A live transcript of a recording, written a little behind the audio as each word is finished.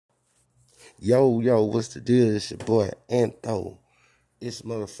Yo, what's the deal? It's your boy Antho. It's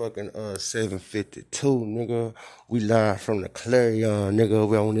motherfucking 7:52, nigga. We live from the Clarion, nigga.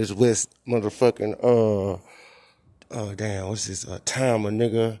 We on this West motherfucking damn, what's this timer,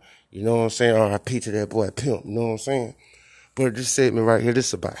 nigga? You know what I'm saying? R.I.P. to that boy Pimp, you know what I'm saying? But this segment right here, this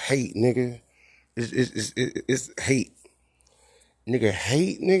is about hate, nigga. It's hate. Nigga,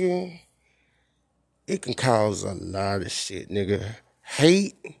 hate, nigga. It can cause a lot of shit, nigga.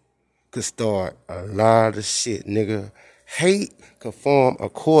 Hate could start a lot of shit, nigga. Hate could form a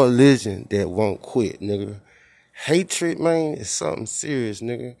coalition that won't quit, nigga. Hatred, man, is something serious,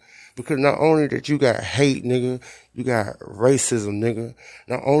 nigga. Because not only that you got hate, nigga, you got racism, nigga.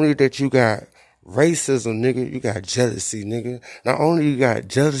 Not only that you got racism, nigga, you got jealousy, nigga. Not only you got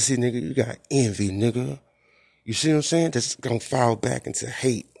jealousy, nigga, you got envy, nigga. You see what I'm saying? That's gonna fall back into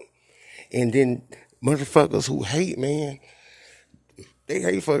hate. And then motherfuckers who hate, man, they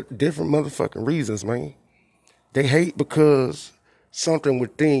hate for different motherfucking reasons, man. They hate because something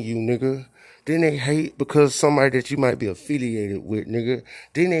within you, nigga. Then they hate because somebody that you might be affiliated with, nigga.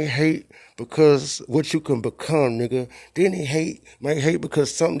 Then they hate because what you can become, nigga. Then they might hate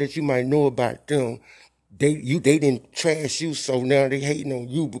because something that you might know about them. They didn't trash you, so now they hating on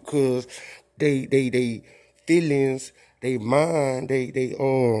you because they feelings, they mind, they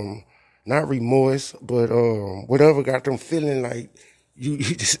not remorse, but whatever got them feeling like you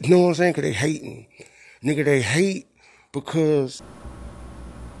just know what I'm saying? Cause they hating. Nigga, they hate because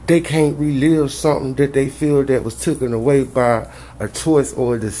they can't relive something that they feel that was taken away by a choice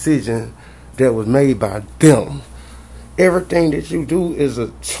or a decision that was made by them. Everything that you do is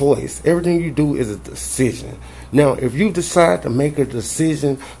a choice. Everything you do is a decision. Now, if you decide to make a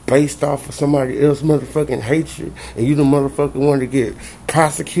decision based off of somebody else's motherfucking hatred and you the motherfucker want to get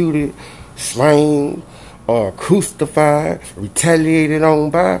prosecuted, slain, or crucified, retaliated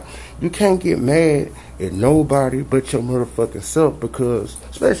on by, you can't get mad at nobody but your motherfucking self, because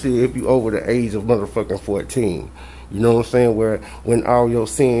especially if you over the age of motherfucking 14. You know what I'm saying? Where when all your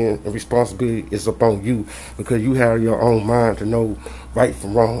sin and responsibility is upon you because you have your own mind to know right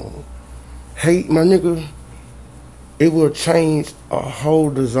from wrong. Hate, my nigga, it will change a whole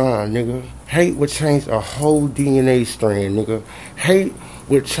design, nigga. Hate will change a whole DNA strand, nigga. Hate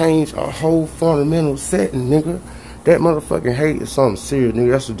will change a whole fundamental setting, nigga. That motherfucking hate is something serious,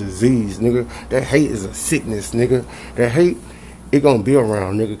 nigga. That's a disease, nigga. That hate is a sickness, nigga. That hate, it gonna be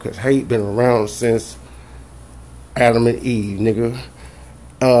around, nigga, because hate been around since Adam and Eve, nigga.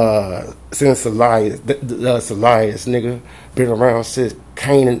 Since Elias, nigga. Been around since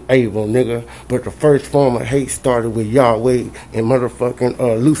Cain and Abel, nigga. But the first form of hate started with Yahweh and motherfucking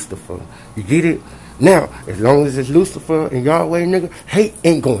Lucifer. You get it? Now, as long as it's Lucifer and Yahweh, nigga, hate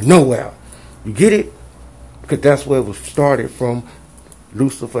ain't going nowhere. You get it? Because that's where it was started from.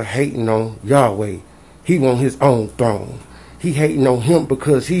 Lucifer hating on Yahweh. He want his own throne. He hating on him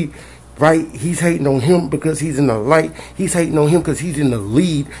because he's hating on him because he's in the light. He's hating on him because he's in the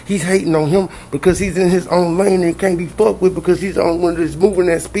lead. He's hating on him because he's in his own lane and can't be fucked with because he's the only one that's moving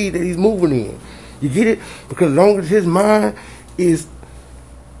that speed that he's moving in. You get it? Because as long as his mind is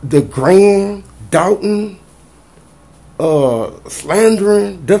the grand, doubting,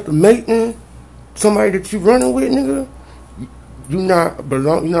 slandering, defamating somebody that you running with, nigga, you're not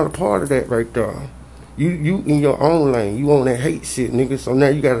a part of that right there. You in your own lane. You on that hate shit, nigga. So now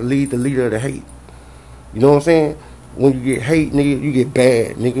you gotta lead the leader of the hate. You know what I'm saying? When you get hate, nigga, you get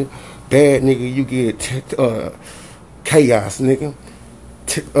bad, nigga. Bad, nigga, you get chaos, nigga.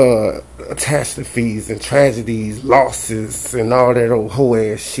 Catastrophes and tragedies, losses, and all that old hoe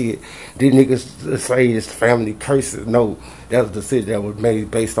ass shit. These niggas say it's family curses. No, that was the decision that was made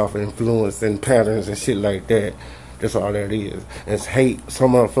based off of influence and patterns and shit like that. That's all that is. And it's hate.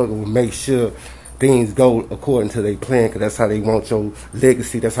 Some motherfucker will make sure things go according to their plan, because that's how they want your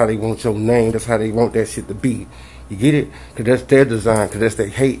legacy, that's how they want your name, that's how they want that shit to be. You get it? Because that's their design, because that's their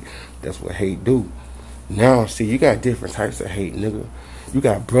hate. That's what hate do. Now, see, you got different types of hate, nigga. You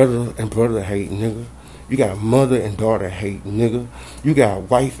got brother and brother hate, nigga. You got mother and daughter hate, nigga. You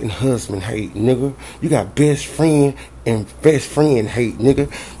got wife and husband hate, nigga. You got best friend and best friend hate,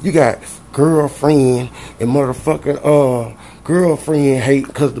 nigga. You got girlfriend and motherfucking girlfriend hate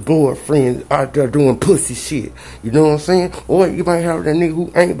because the boyfriend out there doing pussy shit. You know what I'm saying? Or you might have that nigga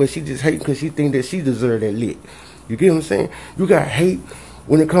who ain't, but she just hate because she think that she deserve that lick. You get what I'm saying? You got hate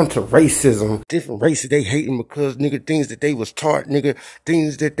when it comes to racism. Different races, they hating because, nigga, things that they was taught, nigga,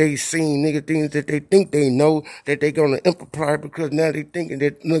 things that they seen, nigga, things that they think they know that they gonna imply because now they thinking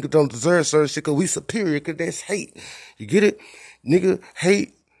that niggas don't deserve certain shit because we superior, because that's hate. You get it? Nigga,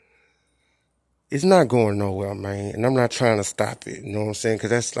 hate it's not going nowhere, man. And I'm not trying to stop it, you know what I'm saying? Cause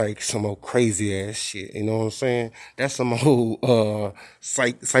that's like some old crazy ass shit, you know what I'm saying? That's some old,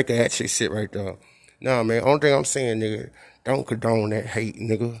 psychiatric shit right there. Nah, man, only thing I'm saying, nigga, don't condone that hate,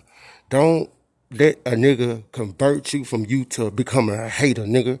 nigga. Don't let a nigga convert you from you to becoming a hater,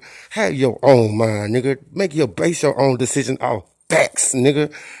 nigga. Have your own mind, nigga. Base your own decision off facts,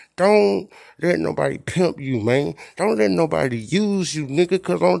 nigga. Don't let nobody pimp you, man. Don't let nobody use you, nigga,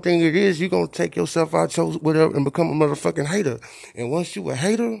 cause the only thing it is, you gonna take yourself out your whatever and become a motherfucking hater. And once you a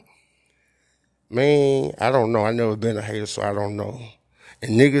hater, man, I don't know. I never been a hater, so I don't know.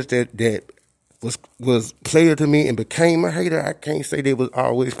 And niggas that was player to me and became a hater, I can't say they was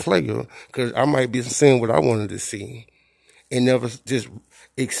always player, cause I might be seeing what I wanted to see and never just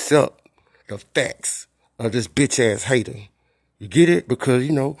accept the facts of this bitch ass hater. You get it? Because,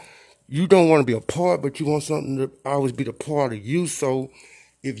 you know, you don't want to be a part, but you want something to always be the part of you. So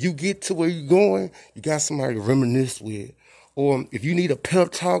if you get to where you're going, you got somebody to reminisce with. Or if you need a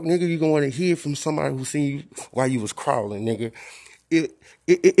pep talk, nigga, you're going to want to hear from somebody who seen you while you was crawling, nigga.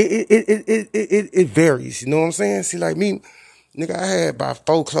 It varies, you know what I'm saying? See, like me, nigga, I had about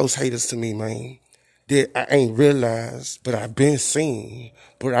 4 close haters to me, man, that I ain't realized, but I've been seen.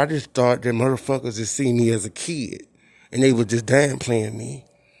 But I just thought that motherfuckers just seen me as a kid, and they were just downplaying me.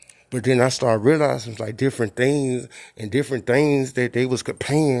 But then I started realizing like different things that they was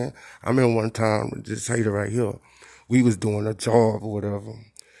comparing. I remember one time, this hater right here, we was doing a job or whatever.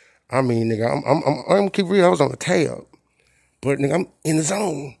 I mean, nigga, I'm gonna keep real. I was on a tab, but nigga, I'm in the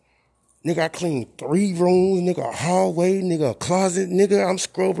zone. Nigga, I cleaned 3 rooms, nigga, a hallway, nigga, a closet, nigga. I'm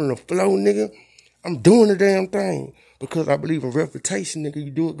scrubbing the floor, nigga. I'm doing the damn thing because I believe in reputation, nigga. You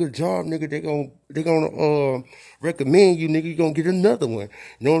do a good job, nigga, they gonna recommend you, nigga. You gonna get another one.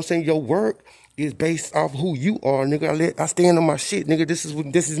 You know what I'm saying? Your work is based off who you are, nigga. I stand on my shit, nigga. This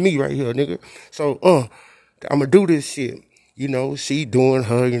is me right here, nigga. So, I'ma do this shit. You know, she doing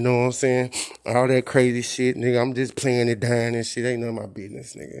her, you know what I'm saying? All that crazy shit, nigga. I'm just playing it down and shit. Ain't none of my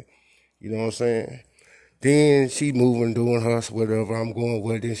business, nigga. You know what I'm saying? Then she moving, doing her whatever I'm going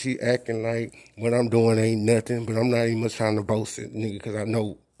with. Then she acting like what I'm doing ain't nothing, but I'm not even much trying to boast it, nigga, because I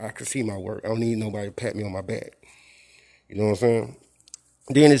know I can see my work. I don't need nobody to pat me on my back. You know what I'm saying?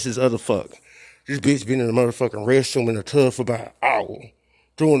 Then it's this other fuck. This bitch been in the motherfucking restroom in the tub for about an hour,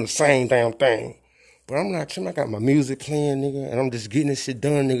 doing the same damn thing. But I'm not tripping. I got my music playing, nigga, and I'm just getting this shit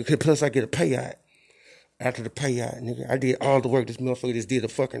done, nigga. Plus I get a payout. After the payout, nigga, I did all the work. This motherfucker just did a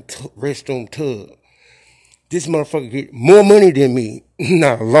fucking restroom tub. This motherfucker get more money than me,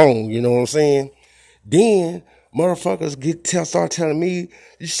 not alone, you know what I'm saying? Then motherfuckers start telling me,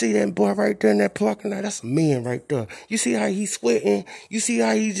 you see that boy right there in that parking lot? That's a man right there. You see how he sweating? You see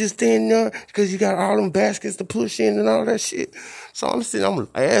how he just standing there? Because you got all them baskets to push in and all that shit. So I'm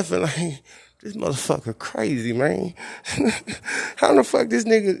laughing like, this motherfucker crazy, man. How the fuck this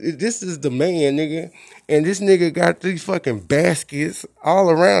is the man, nigga. And this nigga got these fucking baskets all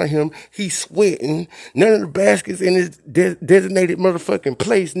around him. He's sweating. None of the baskets in his designated motherfucking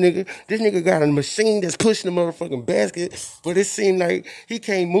place, nigga. This nigga got a machine that's pushing the motherfucking basket. But it seemed like he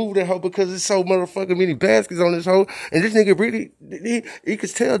can't move that hoe because there's so motherfucking many baskets on this hoe. And this nigga really, he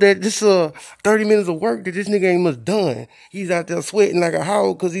could tell that this 30 minutes of work that this nigga ain't much done. He's out there sweating like a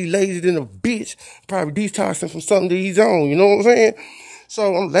hoe because he's lazy than a bitch. Probably detoxing from something that he's on. You know what I'm saying?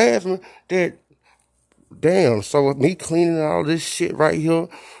 So I'm laughing that, damn, so with me cleaning all this shit right here,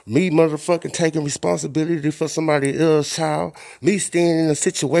 me motherfucking taking responsibility for somebody else's child, me staying in a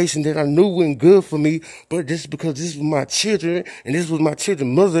situation that I knew wasn't good for me, but just because this was my children, and this was my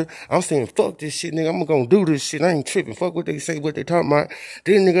children's mother, I'm saying, fuck this shit, nigga, I'm gonna do this shit, I ain't tripping, fuck what they say, what they talking about.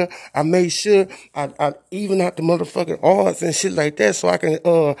 Then, nigga, I made sure I even out the motherfucking odds and shit like that, so I can,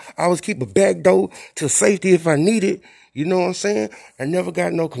 I always keep a back door to safety if I need it. You know what I'm saying? I never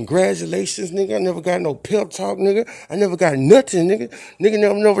got no congratulations, nigga. I never got no pep talk, nigga. I never got nothing, nigga. Nigga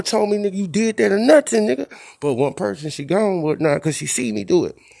never told me, nigga, you did that or nothing, nigga. But one person, she gone with now because she see me do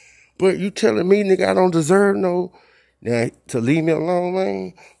it. But you telling me, nigga, I don't deserve no, now, to leave me alone,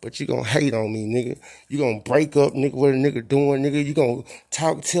 man, but you gonna hate on me, nigga. You gonna break up, nigga, what a nigga doing, nigga. You gonna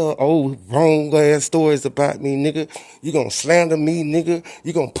tell old wrong ass stories about me, nigga. You gonna slander me, nigga.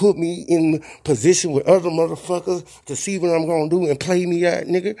 You gonna put me in position with other motherfuckers to see what I'm gonna do and play me out,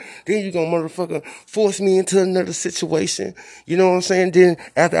 nigga. Then you gonna motherfucker force me into another situation. You know what I'm saying? Then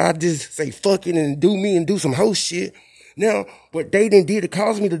after I just say fuck it and do me and do some hoe shit. Now, what they done did to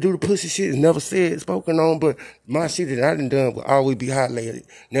cause me to do the pussy shit is never said, spoken on, but my shit that I done will always be highlighted.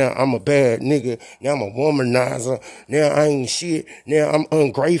 Now, I'm a bad nigga. Now, I'm a womanizer. Now, I ain't shit. Now, I'm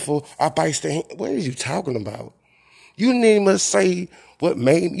ungrateful. I bite the hand. What are you talking about? You didn't even say what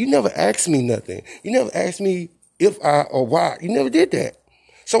made me. You never asked me nothing. You never asked me if I or why. You never did that.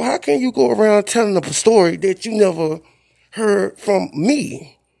 So how can you go around telling a story that you never heard from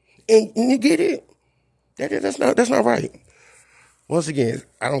me? And you get it? That's not right. Once again,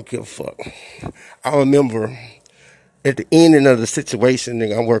 I don't give a fuck. I remember at the ending of the situation,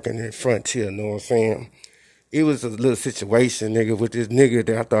 nigga, I'm working at Frontier, you know what I'm saying? It was a little situation, nigga, with this nigga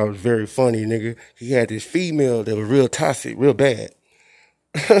that I thought was very funny, nigga. He had this female that was real toxic, real bad.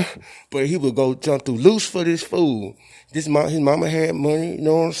 But he would go jump through loose for this fool. His mama had money, you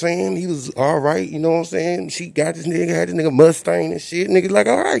know what I'm saying? He was all right, you know what I'm saying? She got this nigga, had this nigga Mustang and shit. Nigga like,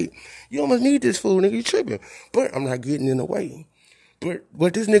 all right, you almost need this fool, nigga, you tripping. But I'm not getting in the way. But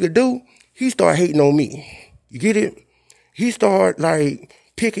what this nigga do, he start hating on me. You get it? He start like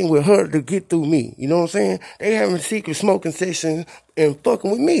picking with her to get through me. You know what I'm saying? They having secret smoking sessions and fucking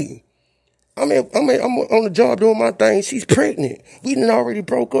with me. I'm on the job doing my thing. She's pregnant. We done already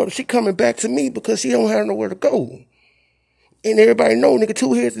broke up. She coming back to me because she don't have nowhere to go. And everybody know, nigga,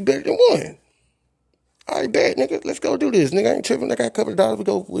 2 heads is better than 1. All right, bet, nigga. Let's go do this. Nigga, I ain't tripping. I got a couple of dollars. We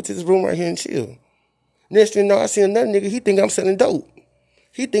go to this room right here and chill. Next thing you know, I see another nigga. He think I'm selling dope.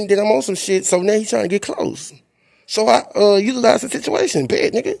 He think that I'm on some shit, so now he trying to get close. So I utilize the situation.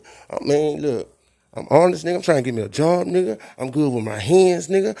 Bet, nigga. I mean, look. I'm honest, nigga. I'm trying to get me a job, nigga. I'm good with my hands,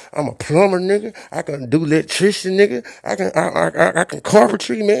 nigga. I'm a plumber, nigga. I can do electrician, nigga. I can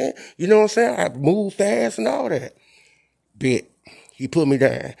carpentry, man. You know what I'm saying? I move fast and all that. Bet. He put me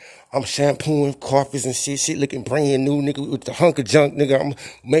down. I'm shampooing carpets and shit looking brand new, nigga, with the hunk of junk, nigga. I'm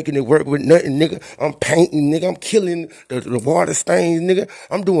making it work with nothing, nigga. I'm painting, nigga. I'm killing the water stains, nigga.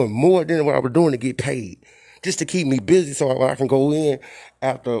 I'm doing more than what I was doing to get paid. Just to keep me busy so I can go in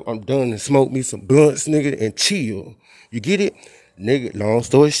after I'm done and smoke me some blunts, nigga, and chill. You get it? Nigga, long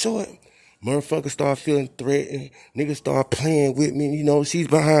story short, motherfuckers start feeling threatened. Niggas start playing with me. You know, she's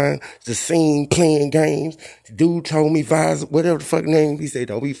behind the scene playing games. The dude told me, whatever the fuck name, he said,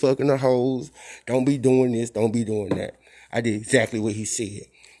 don't be fucking the hoes. Don't be doing this. Don't be doing that. I did exactly what he said.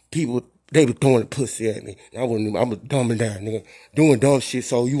 People, they were throwing the pussy at me. I was dumbing down, nigga. Doing dumb shit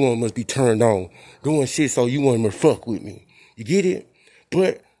so you want must be turned on. Doing shit so you want to fuck with me. You get it?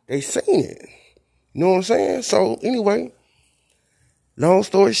 But they seen it. You know what I'm saying? So anyway, long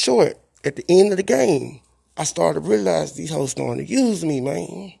story short, at the end of the game, I started to realize these hoes starting to use me,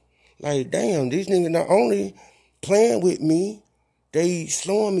 man. Like, damn, these niggas not only playing with me, they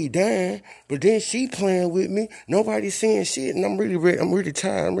slowing me down, but then she playing with me. Nobody's saying shit, and I'm really ready. I'm really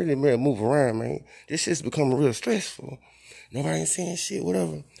tired. I'm really ready to move around, man. This shit's becoming real stressful. Nobody ain't saying shit,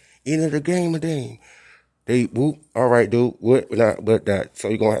 whatever. End of the game, they whoop. All right, dude. What not? But that. So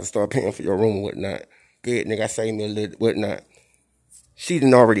you gonna have to start paying for your room and whatnot. Good, nigga. I saved me a little whatnot. She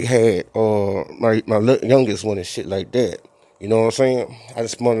done already had my youngest one and shit like that. You know what I'm saying? I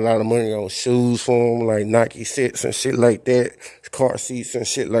just spent a lot of money on shoes for them, like Nike sets and shit like that, car seats and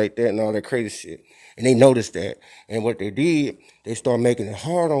shit like that, and all that crazy shit. And they noticed that. And what they did, they started making it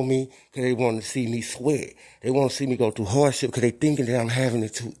hard on me because they wanted to see me sweat. They want to see me go through hardship because they thinking that I'm having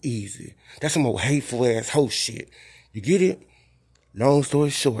it too easy. That's some old hateful ass hoe shit. You get it? Long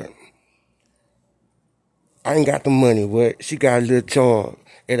story short, I ain't got the money, but she got a little job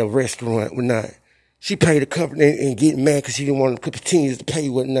at a restaurant, whatnot. She paid the company and getting mad because she didn't want to continue to pay,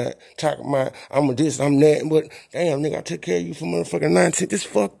 whatnot. Talking about, I'm a this, I'm that, but damn, nigga, I took care of you for motherfucking 19. This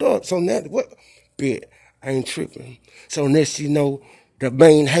fucked up. So now, what? Bet, I ain't tripping. So next you know, the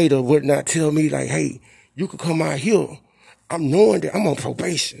main hater would not tell me, like, hey, you could come out here. I'm knowing that I'm on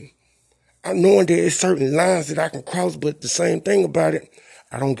probation. I'm knowing there's certain lines that I can cross, but the same thing about it,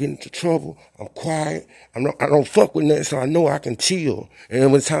 I don't get into trouble. I'm quiet. I don't fuck with nothing, so I know I can chill. And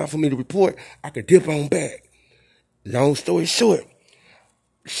when it's time for me to report, I can dip on back. Long story short,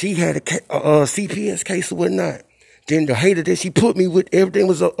 she had a CPS case or whatnot. Then the hater that she put me with, everything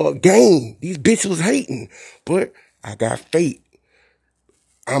was a game. These bitches was hating. But I got faith.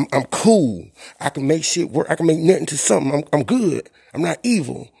 I'm cool. I can make shit work. I can make nothing to something. I'm good. I'm not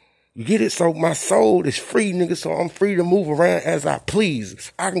evil. You get it? So my soul is free, nigga, so I'm free to move around as I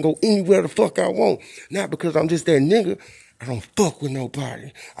please. I can go anywhere the fuck I want. Not because I'm just that nigga. I don't fuck with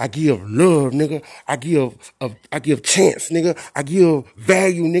nobody. I give love, nigga. I give chance, nigga. I give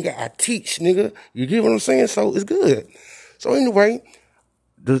value, nigga. I teach, nigga. You get what I'm saying? So it's good. So anyway,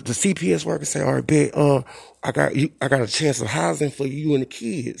 the CPS worker say, all right, bet, I got a chance of housing for you and the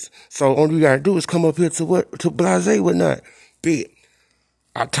kids. So all you gotta do is come up here to Blase, whatnot. Bet.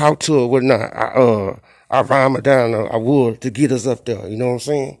 I talked to her, whatnot. I rhyme her down, I would, to get us up there. You know what I'm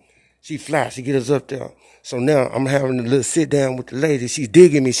saying? She fly. She get us up there. So now I'm having a little sit down with the lady. She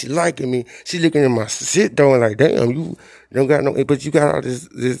digging me. She liking me. She looking at my shit though and like, damn, you don't got no, but you got all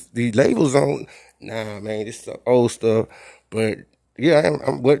these labels on. Nah, man, this is old stuff. But yeah,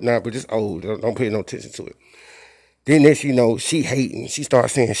 I'm whatnot, but it's old. Don't pay no attention to it. Then next you know, she hating. She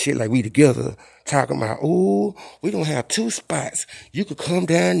starts saying shit like we together, talking about, oh, we gonna have 2 spots. You could come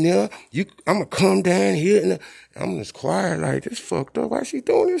down there. I'm gonna come down here. And I'm just quiet like, this fucked up. Why she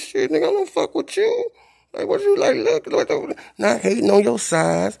doing this shit, nigga? I don't fuck with you. Like, what you like, look, not hating on your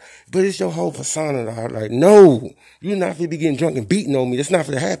size, but it's your whole persona. Dog. Like, no, you're not finna be getting drunk and beating on me. That's not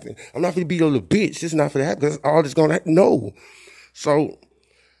finna happen. I'm not finna beat your little bitch. It's not finna happen. That's all that's gonna happen. No. So,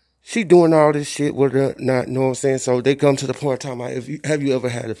 she doing all this shit with her, not know what I'm saying? So they come to the point of time, have you ever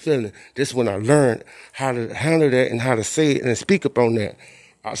had a feeling? This is when I learned how to handle that and how to say it and speak up on that.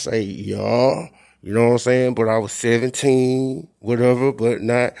 I say, yeah, you know what I'm saying? But I was 17, whatever, but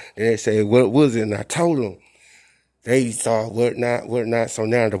not. And they say, what was it? And I told them. They thought whatnot. So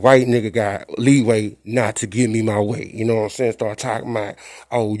now the white nigga got leeway not to give me my way. You know what I'm saying? Start talking about,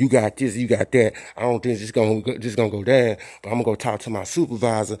 oh, you got this, you got that. I don't think it's gonna go down, but I'm gonna go talk to my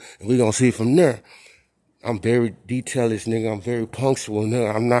supervisor and we gonna see from there. I'm very detailist, nigga. I'm very punctual,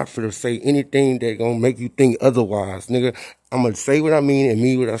 nigga. I'm not for to say anything that gonna make you think otherwise, nigga. I'm gonna say what I mean and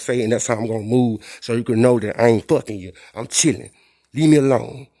mean what I say, and that's how I'm gonna move so you can know that I ain't fucking you. I'm chilling. Leave me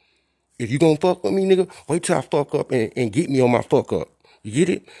alone. If you gonna fuck with me, nigga, wait till I fuck up and get me on my fuck up. You get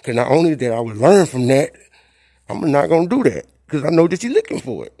it? Because not only that I would learn from that, I'm not gonna do that. Because I know that you're looking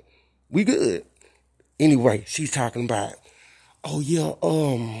for it. We good. Anyway, she's talking about, oh yeah,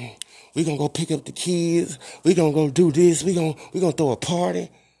 we gonna go pick up the kids. We gonna go do this. We gonna throw a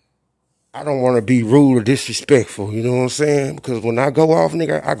party. I don't want to be rude or disrespectful, you know what I'm saying? Because when I go off,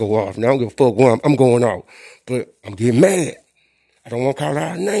 nigga, I go off. Now I don't give a fuck where I'm going off. But I'm getting mad. I don't want to call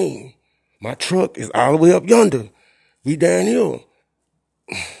out a name. My truck is all the way up yonder. We down here.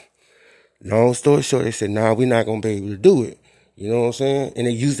 Long story short, they said, nah, we're not going to be able to do it. You know what I'm saying? And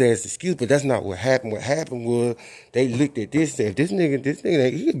they used that as an excuse, but that's not what happened. What happened was they looked at this, said, this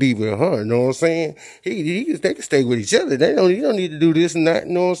nigga, he could be with her. You know what I'm saying? They could stay with each other. You don't need to do this and that.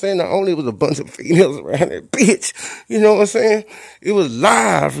 You know what I'm saying? Not only was a bunch of females around that bitch. You know what I'm saying? It was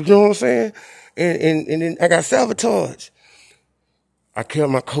live. You know what I'm saying? And then I got sabotaged. I kept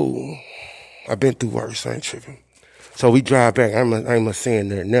my cool. I've been through worse. I ain't tripping. So we drive back. I'm saying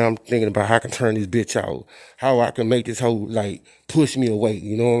that. Now I'm thinking about how I can turn this bitch out. How I can make this whole, like, push me away.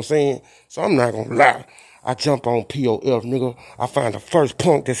 You know what I'm saying? So I'm not gonna lie. I jump on POF, nigga. I find the first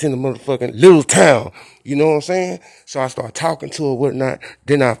punk that's in the motherfucking little town. You know what I'm saying? So I start talking to her, whatnot.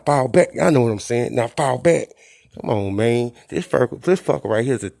 Then I fall back. I know what I'm saying. And I fall back. Come on, man. This fucker right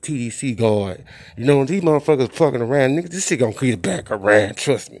here is a TDC guard. You know, these motherfuckers fucking around, nigga, this shit gonna get back around,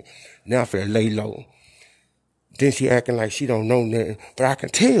 trust me. Now I feel lay low. Then she acting like she don't know nothing. But I can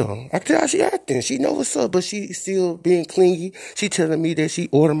tell how she acting. She know what's up, but she still being clingy. She telling me that she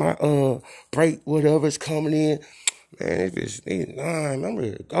ordered my break, whatever's coming in. Man, this bitch, I'm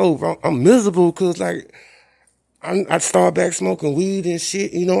ready to go, bro. I'm miserable because, like, I start back smoking weed and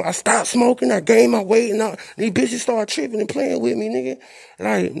shit, you know. I stopped smoking, I gained my weight, and these bitches start tripping and playing with me, nigga.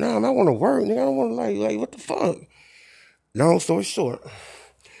 Like, nah, I want to work, nigga. I don't want to, like, what the fuck? Long story short,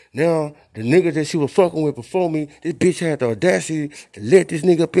 now, the nigga that she was fucking with before me, this bitch had the audacity to let this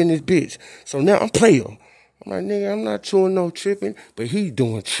nigga up in this bitch. So now I'm player. I'm like, nigga, I'm not doing no tripping, but he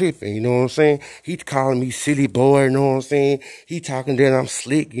doing tripping, you know what I'm saying? He calling me silly boy, you know what I'm saying? He talking that I'm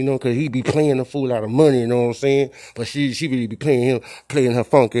slick, you know, cause he be playing the fool out of money, you know what I'm saying? But she really be playing her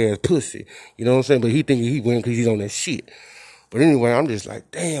funk ass pussy, you know what I'm saying? But he thinking he win cause he's on that shit. But anyway, I'm just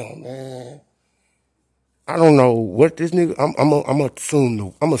like, damn, man. I don't know what this nigga, I'm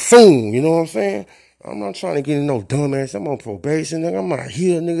assume, you know what I'm saying? I'm not trying to get in no dumbass. I'm on probation, nigga. I'm not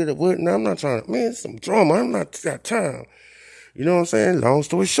here, nigga. I'm not trying to, man, it's some drama. I'm not got time. You know what I'm saying? Long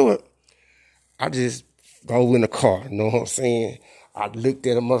story short, I just go in the car, you know what I'm saying? I looked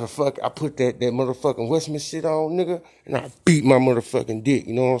at a motherfucker, I put that motherfucking Westman shit on, nigga, and I beat my motherfucking dick,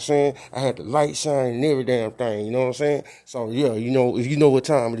 you know what I'm saying? I had the light shine and every damn thing, you know what I'm saying? So yeah, you know, if you know what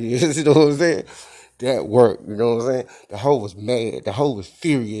time it is, you know what I'm saying? That worked, you know what I'm saying? The hoe was mad. The hoe was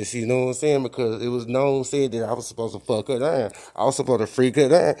furious, you know what I'm saying? Because it was known, said that I was supposed to fuck her down. I was supposed to freak her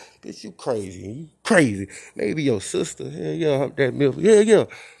down. Bitch, you crazy. You crazy. Maybe your sister, hell yeah, that milk, yeah.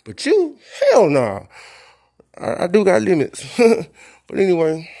 But you, hell nah. I do got limits. But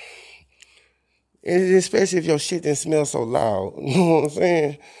anyway, and especially if your shit didn't smell so loud, you know what I'm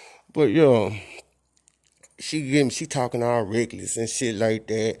saying? But yo, she talking all reckless and shit like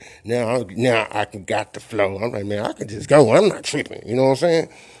that. Now I can got the flow. I'm like, man, I can just go. I'm not tripping. You know what I'm saying?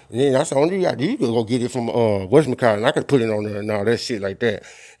 And then that's the only thing I do. You can go get it from whatchamacallit, and I could put it on there and all that shit like that.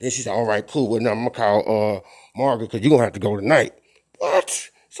 Then she said, all right, cool. Well, now I'm gonna call Margaret because you're gonna have to go tonight. What?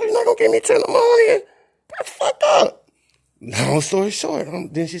 So you're not gonna give me till the morning? That's fucked up. Long story short,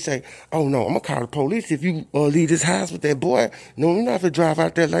 then she say, "Oh no, I'm gonna call the police if you leave this house with that boy. No, you're not gonna drive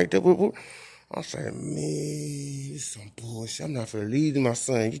out there like that." I said, "Man, this some bullshit. I'm not gonna leave my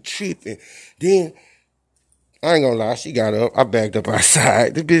son. You tripping?" Then I ain't gonna lie, she got up. I backed up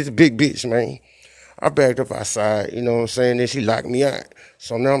outside. This bitch is a big bitch, man. I backed up outside, you know what I'm saying? Then she locked me out.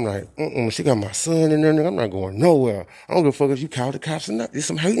 So now I'm like, she got my son in there, nigga. I'm not going nowhere. I don't give a fuck if you call the cops or not. There's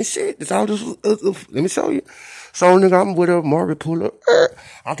some hating shit. It's all this, let me show you. So, nigga, I'm with her. Margaret pull up.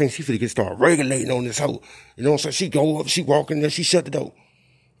 I think she finna get started regulating on this hoe. You know what I'm saying? She go up, she walk in there, she shut the door.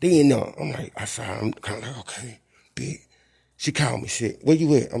 Then, I'm like, outside. I'm kind of like, okay, bitch. She called me, shit. Where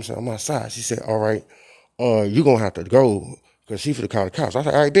you at? I'm saying, I'm outside. She said, all right, you gonna have to go. Cause she for the call the cops. I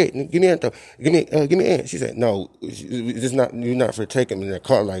said, all right, bet, give me in. Give me in. She said, no, it's not. You're not for taking me in that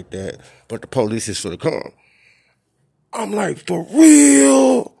car like that. But the police is for the car. I'm like, for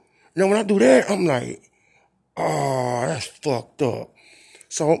real? Now when I do that, I'm like, oh, that's fucked up.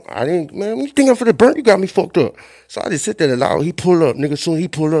 So I didn't, man. You think I'm for the burn? You got me fucked up. So I just sit there loud. He pull up, nigga. Soon he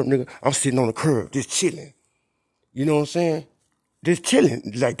pull up, nigga. I'm sitting on the curb, just chilling. You know what I'm saying? Just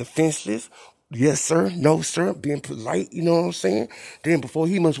chilling, like defenseless. Yes, sir. No, sir. Being polite. You know what I'm saying? Then before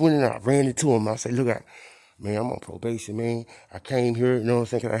he must went in, I ran into him. I said, look, man, I'm on probation, man. I came here, you know what I'm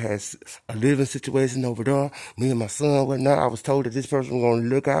saying? 'Cause I had a living situation over there. Me and my son, whatnot. I was told that this person was going to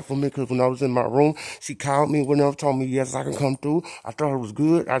look out for me because when I was in my room, she called me, whatnot, told me, yes, I can come through. I thought it was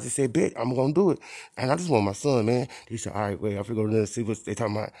good. I just said, bet, I'm going to do it. And I just want my son, man. He said, all right, wait, I figure go to see what they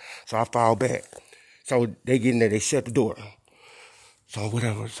talking about. So I filed back. So they get in there, they shut the door. So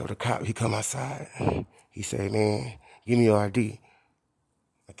whatever. So the cop, he come outside. He said, man, give me your ID.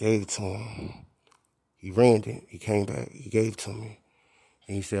 I gave it to him. He ran it. He came back. He gave it to me.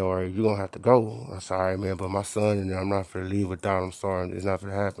 And he said, all right, you're going to have to go. I said, all right, man, but my son in there, I'm not going to leave without him. Sorry, it's not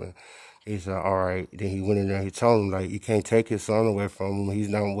going to happen. He said, all right. Then he went in there. He told him, like, you can't take his son away from him. He's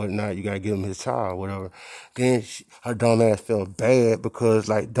not whatnot. You got to give him his child, whatever. Then her dumb ass felt bad because,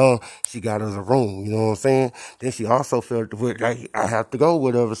 like, she got us a room. You know what I'm saying? Then she also felt like I have to go,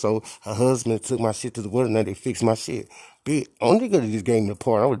 whatever. So her husband took my shit to the wilderness. They fixed my shit. Bitch, only nigga that just gave me the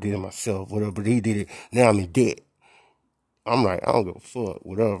part. I would have did it myself, whatever. But he did it. Now I'm in debt. I'm like, I don't give a fuck,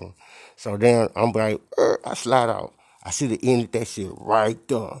 whatever. So then I'm like, I slide out. I should have ended that shit right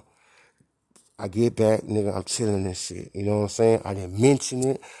there. I get back, nigga, I'm chilling and shit. You know what I'm saying? I didn't mention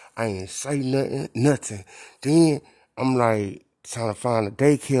it. I ain't say nothing. Then I'm like trying to find a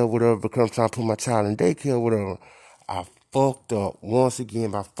daycare, whatever, because I'm trying to put my child in daycare, whatever. I fucked up once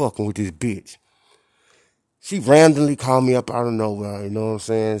again by fucking with this bitch. She randomly called me up out of nowhere, you know what I'm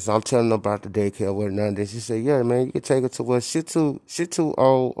saying? So I'm telling her about the daycare, whatnot. Then she said, yeah, man, you can take her to what shit too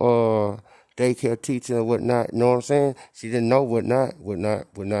old daycare teacher and whatnot, you know what I'm saying? She didn't know whatnot.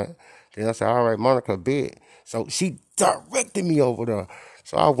 Then I said, all right, Monica, bet. So she directed me over there.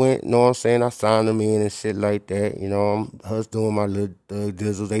 So I went, you know what I'm saying? I signed them in and shit like that. You know, I'm just doing my little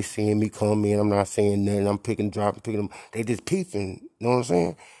dizzles. They seeing me come in. I'm not saying nothing. I'm picking them. They just peeping, you know what I'm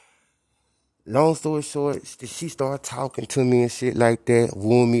saying? Long story short, she started talking to me and shit like that,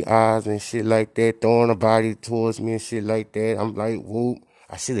 wooing me eyes and shit like that, throwing her body towards me and shit like that. I'm like, whoop,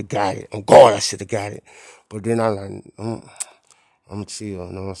 I should have got it. On God, I should have got it. But then I like, I'm chill,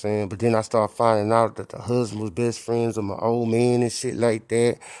 you know what I'm saying? But then I start finding out that the husband was best friends with my old man and shit like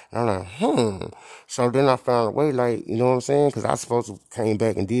that. And I'm like, So then I found a way, like, you know what I'm saying? Because I supposed to came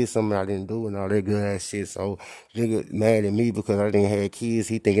back and did something I didn't do and all that good ass shit. So nigga mad at me because I didn't have kids.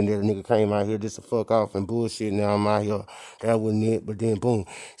 He thinking that a nigga came out here just to fuck off and bullshit. Now I'm out here. That wasn't it. But then boom,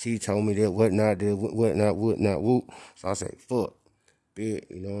 she told me that whatnot, whoop. So I said, fuck. Bit,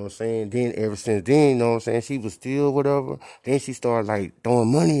 you know what I'm saying? Then ever since then, you know what I'm saying, she was still whatever. Then she started like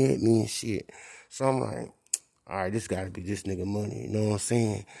throwing money at me and shit. So I'm like, all right, this gotta be this nigga money, you know what I'm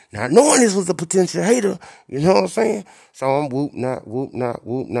saying? Now knowing this was a potential hater, you know what I'm saying? So I'm whoop not.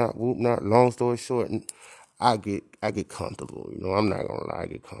 Long story short, I get comfortable, you know, I'm not gonna lie, I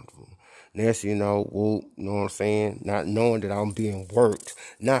get comfortable. Next, you know, whoop, you know what I'm saying? Not knowing that I'm being worked,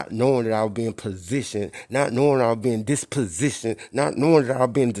 not knowing that I'm being positioned, not knowing that I'm being dispositioned, not knowing that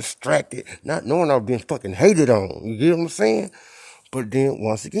I'm being distracted, not knowing I'm being fucking hated on. You get what I'm saying? But then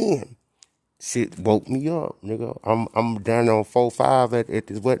once again, shit woke me up, nigga. I'm down on 4-5 at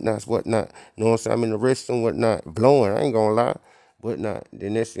this whatnot. You know what I'm saying? I'm in the restroom, whatnot, blowing. I ain't gonna lie, whatnot.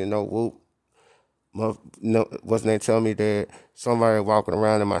 Then next, you know, whoop. What's they tell me that somebody walking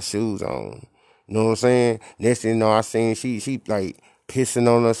around in my shoes on. You know what I'm saying? Next thing you know, I seen she like pissing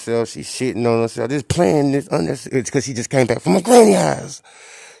on herself, she shitting on herself, just playing this unnecessary because she just came back from my granny house.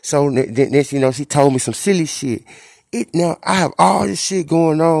 So next you know, she told me some silly shit. Now I have all this shit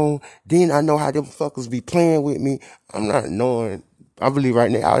going on. Then I know how them fuckers be playing with me. I'm not knowing. I believe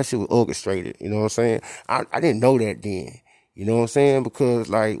right now all this shit was orchestrated. You know what I'm saying? I didn't know that then. You know what I'm saying? Because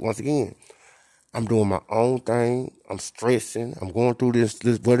like once again, I'm doing my own thing. I'm stressing. I'm going through this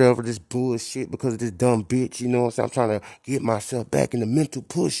whatever, this bullshit because of this dumb bitch. You know what I'm saying? I'm trying to get myself back in the mental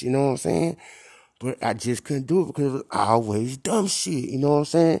push. You know what I'm saying? But I just couldn't do it because it was always dumb shit. You know what I'm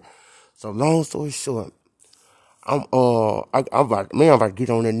saying? So long story short, I'm about to get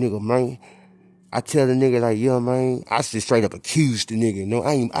on that nigga, man. I tell the nigga like, yeah, man, I just straight up accused the nigga. No,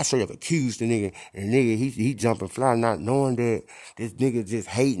 I straight up accused the nigga. And the nigga, he jumping fly, not knowing that this nigga just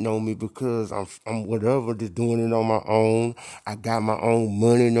hating on me because I'm whatever, just doing it on my own. I got my own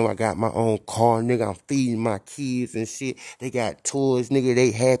money, I got my own car, nigga. I'm feeding my kids and shit. They got toys, nigga.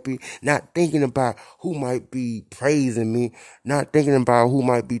 They happy. Not thinking about who might be praising me. Not thinking about who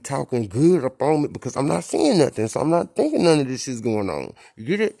might be talking good up on me because I'm not seeing nothing. So I'm not thinking none of this shit's going on. You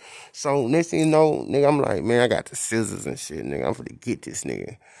get it? So next thing you know, nigga, I'm like, man, I got the scissors and shit, nigga. I'm finna get this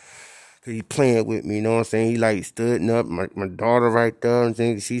nigga. Cause he playing with me, you know what I'm saying? He like studying up, my daughter right there, and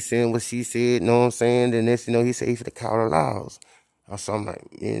then she saying what she said, you know what I'm saying? Then next you know, he said he finna call the laws. So I'm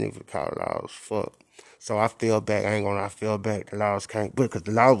like, man, he finna call the laws, fuck. So I fell back, I fell back, the laws came, but cause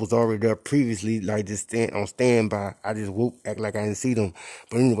the laws was already there previously, like just on standby. I just whoop, act like I didn't see them.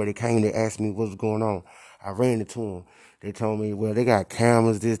 But anyway, they came, they asked me what was going on. I ran into them. They told me, well, they got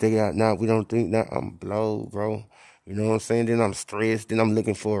cameras, this, they got, nah, we don't think that. I'm blown, bro. You know what I'm saying? Then I'm stressed. Then I'm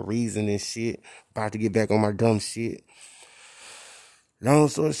looking for a reason and shit. About to get back on my dumb shit. Long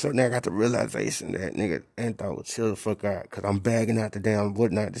story short, now I got the realization that nigga Anthony would chill the fuck out because I'm bagging out the damn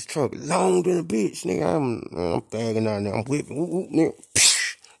whatnot. This truck long than a bitch, nigga. I'm bagging out now. I'm whipping, whoop, whoop,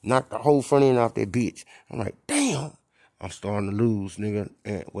 nigga. Knock the whole front end off that bitch. I'm like, damn. I'm starting to lose, nigga.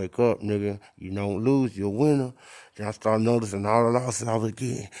 And wake up, nigga. You don't lose, you're a winner. Then I start noticing all the losses I was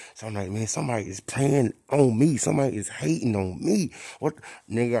getting. So I'm like, man, somebody is playing on me. Somebody is hating on me. What,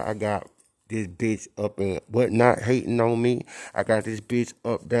 nigga, I got this bitch up and whatnot hating on me. I got this bitch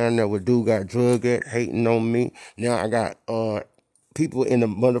up down there where dude got drug at hating on me. Now I got people in the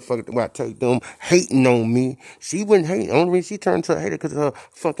motherfucker where I take them hating on me. She wouldn't hate. Only reason she turned to a hater because her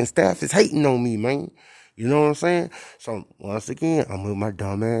fucking staff is hating on me, man. You know what I'm saying? So once again, I'm with my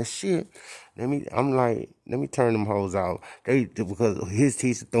dumb ass shit. Let me turn them hoes out. Because his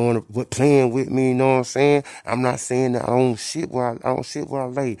teacher playing with me, you know what I'm saying? I'm not saying that I don't shit where I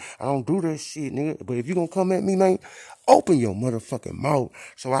lay. I don't do that shit, nigga. But if you gonna come at me, man, open your motherfucking mouth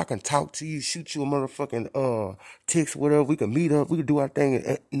so I can talk to you, shoot you a motherfucking text, whatever. We can meet up, we can do our thing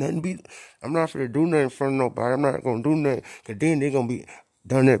and nothing be. I'm not gonna do nothing in front of nobody. I'm not gonna do nothing, cause then they gonna be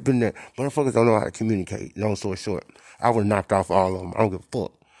done that, been that. Motherfuckers don't know how to communicate. Long story short, I would have knocked off all of them. I don't give a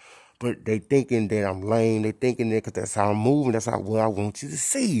fuck. But they thinking that I'm lame. They thinking that because that's how I'm moving. That's what I want you to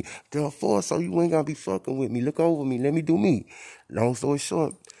see. Therefore, so you ain't gonna be fucking with me. Look over me. Let me do me. Long story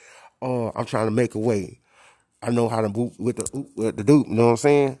short, I'm trying to make a way. I know how to move with the dude, you know what I'm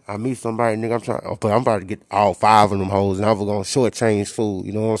saying? I meet somebody, nigga, but I'm about to get all 5 of them hoes, and I was gonna shortchange food,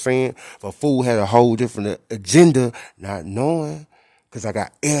 you know what I'm saying? But food had a whole different agenda, not knowing. Cause I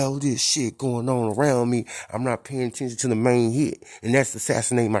got all this shit going on around me. I'm not paying attention to the main hit. And that's to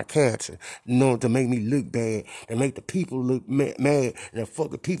assassinate my character. You know, to make me look bad. To make the people look mad. And the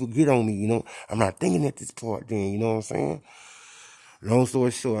fucking people get on me, you know. I'm not thinking at this part then, you know what I'm saying? Long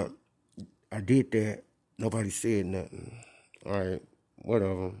story short, I did that. Nobody said nothing. Alright,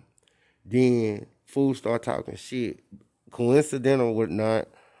 whatever. Then, fool start talking shit. Coincidental or whatnot.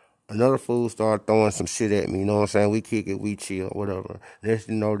 Another fool started throwing some shit at me, you know what I'm saying? We kick it, we chill, whatever. Next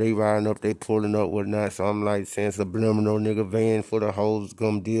you know, they riding up, they pulling up, whatnot. So I'm like saying subliminal nigga van for the hoes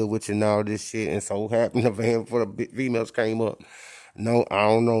come deal with you and all this shit. And so happened the van for the females came up. No, I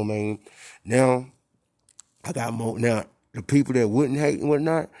don't know, man. Now, I got more. Now, the people that wouldn't hate and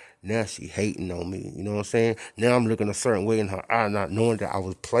whatnot, now she hating on me. You know what I'm saying? Now I'm looking a certain way in her eye, not knowing that I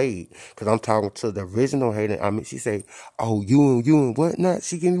was played. Because I'm talking to the original hater. I mean, she say, oh, you and whatnot.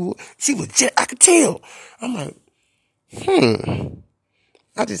 She gave me what? She was just, I could tell. I'm like,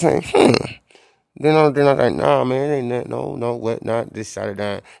 I just saying, then I'm like, nah, man, ain't nothing, no, whatnot. Just shut it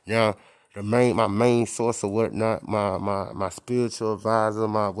down. Now, my main source of whatnot, my spiritual advisor,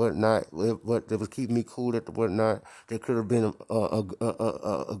 my whatnot, what that was keeping me cool at the whatnot, that could have been a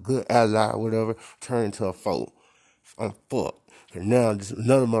good ally or whatever, turned into a foe. I'm fucked. And now just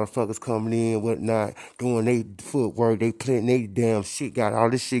another motherfuckers coming in, whatnot, doing they footwork, they planting they damn shit, got all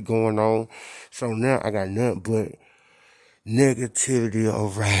this shit going on. So now I got nothing but negativity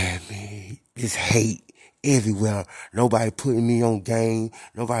around me. Just hate everywhere. Nobody putting me on game.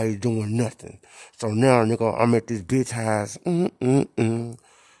 Nobody doing nothing. So now, nigga, I'm at this bitch house.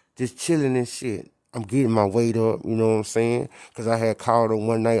 Just chilling and shit. I'm getting my weight up, you know what I'm saying? Because I had called her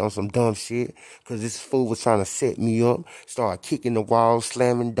one night on some dumb shit. Because this fool was trying to set me up. Started kicking the walls,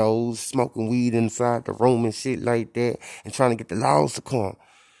 slamming doors, smoking weed inside the room and shit like that. And trying to get the laws to come.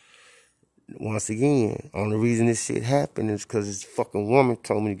 Once again, only reason this shit happened is because this fucking woman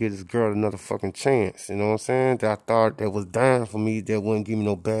told me to give this girl another fucking chance. You know what I'm saying? That I thought that was dying for me, that wouldn't give me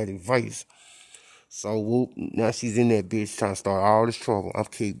no bad advice. So whoop, now she's in that bitch trying to start all this trouble. I'm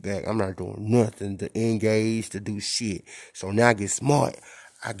kicked back. I'm not doing nothing to engage, to do shit. So now I get smart.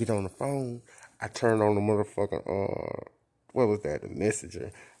 I get on the phone. I turn on the motherfucking, what was that? The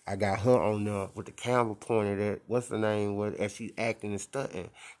messenger. I got her on there with the camera pointed at, what's the name, as she's acting and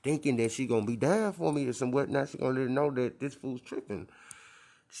stunting, thinking that she gonna be down for me or some whatnot. She gonna let her know that this fool's tripping.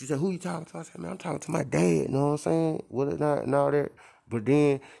 She said, who you talking to? I said, man, I'm talking to my dad, you know what I'm saying? What it not and all that. But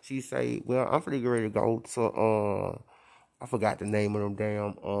then she say, well, I'm pretty ready to go to, I forgot the name of them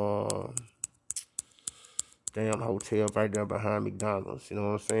damn hotel right there behind McDonald's, you know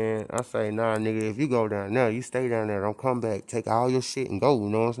what I'm saying? I say, nah, nigga, if you go down there, you stay down there, don't come back, take all your shit and go, you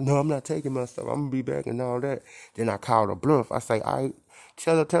know what I'm saying? No, I'm not taking my stuff, I'm gonna be back and all that. Then I called her bluff. I say, all right,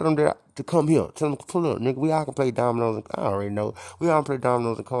 tell them to come here, tell them to pull up, nigga, we all can play dominoes, and I already know, we all can play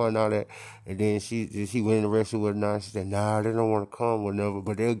dominoes and car and all that. And then she went in the restaurant with her, she said, nah, they don't want to come, whatever,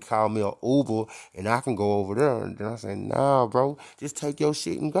 but they'll call me an Uber, and I can go over there. And then I said, nah, bro, just take your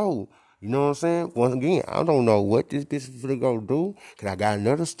shit and go. You know what I'm saying? Once again, I don't know what this bitch is finna go do. Cause I got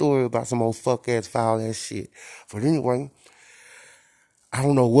another story about some old fuck ass, foul ass shit. But anyway, I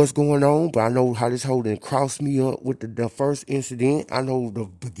don't know what's going on, but I know how this whole thing crossed me up with the first incident. I know the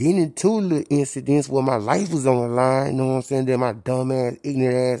beginning to the incidents where my life was on the line. You know what I'm saying? That my dumb ass,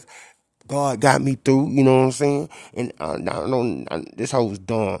 ignorant ass, God got me through, you know what I'm saying? And this hoe was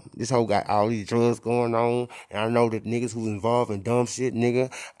dumb. This hoe got all these drugs going on. And I know that niggas who's involved in dumb shit, nigga,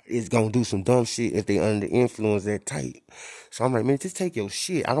 is gonna do some dumb shit if they under the influence that tight. So I'm like, man, just take your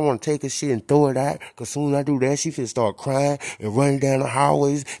shit. I don't want to take her shit and throw it out. Cause soon as I do that, she finna start crying and running down the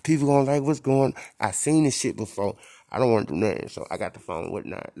hallways. People gonna like, what's going on? I seen this shit before. I don't want to do nothing. So I got the phone,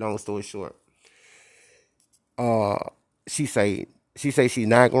 whatnot. Long story short. Uh, she say she's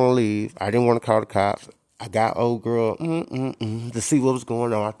not gonna leave. I didn't want to call the cops. I got old girl to see what was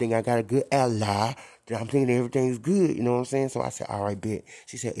going on. I think I got a good ally. I'm thinking everything's good, you know what I'm saying? So I said, all right, bet.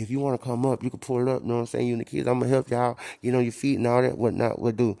 She said, if you want to come up, you can pull it up, you know what I'm saying? You and the kids, I'm gonna help y'all, get on your feet and all that, whatnot,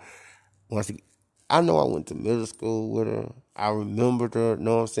 what do. Once again, I know I went to middle school with her. I remembered her, you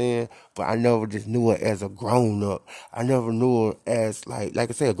know what I'm saying? But I never just knew her as a grown up. I never knew her as like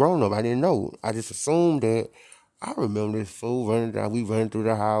I said, a grown up. I didn't know. I just assumed that I remember this fool running down. We running through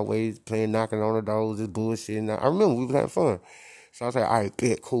the highways, playing, knocking on the doors, this bullshit. And I remember we was having fun. So I was like, all right,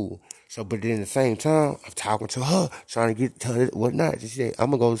 bet, cool. So, but then at the same time, I'm talking to her, trying to get to her, whatnot. She said,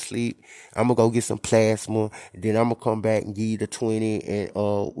 I'm going to go to sleep. I'm going to go get some plasma. And then I'm going to come back and give you the 20. And,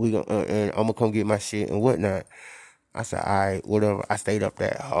 and I'm going to come get my shit and whatnot. I said, all right, whatever. I stayed up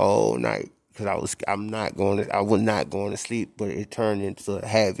that whole night. Cause I was not going to sleep, but it turned into a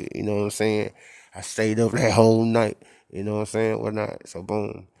habit. You know what I'm saying? I stayed up that whole night. You know what I'm saying? Whatnot. So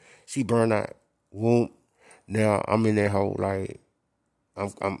boom, she burned out. Whoop. Now I'm in that whole like,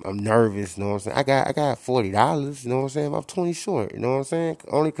 I'm nervous. You know what I'm saying? I got $40. You know what I'm saying? I'm 20 short. You know what I'm saying?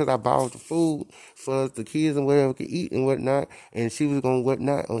 Only cause I bought the food for the kids and whatever could eat and whatnot. And she was gonna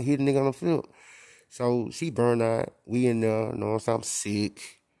whatnot on hit a nigga on the flip. So she burned out. We in there. You know what I'm saying? I'm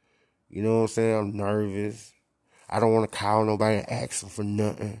sick. You know what I'm saying? I'm nervous. I don't want to call nobody and ask them for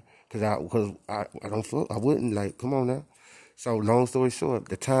nothing. Cause I don't feel, I wouldn't like, come on now. So long story short,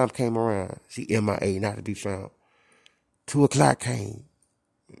 the time came around. She MIA, not to be found. 2:00 came.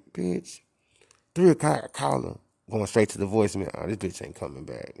 Bitch. 3:00, I call her. Going straight to the voicemail. Oh, this bitch ain't coming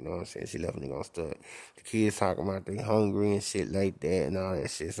back. You know what I'm saying? She left me on stud. The kids talking about they hungry and shit like that and all that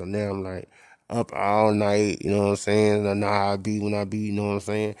shit. So now I'm like up all night, you know what I'm saying? I know how I be when I be, you know what I'm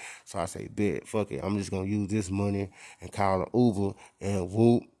saying? So I say, bet, fuck it. I'm just gonna use this money and call an Uber and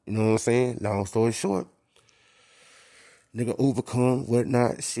whoop, you know what I'm saying? Long story short. Nigga Uber come,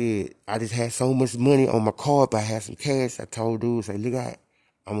 whatnot, shit. I just had so much money on my card, but I had some cash. I told dude, say, look, I'm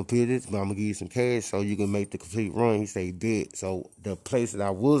gonna pay this, but I'm gonna give you some cash so you can make the complete run. He say, bet. So the place that I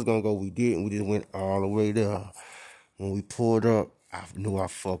was gonna go, we didn't. We just went all the way there. When we pulled up, I knew I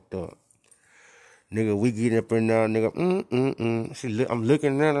fucked up. Nigga, we get up in there, nigga. I'm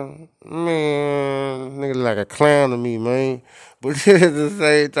looking at her, man. Nigga like a clown to me, man. But at the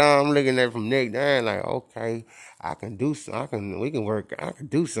same time, I'm looking at it from neck down, like, okay, I can do some. We can work. I can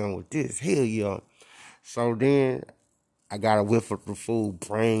do something with this. Hell yeah. So then I got a whiff of the food,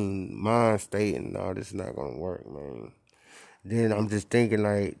 brain, mind state, and no, this is not gonna work, man. Then I'm just thinking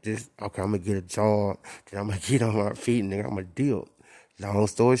like, okay, I'm gonna get a job. Then I'm gonna get on my feet, nigga. I'm gonna deal. Long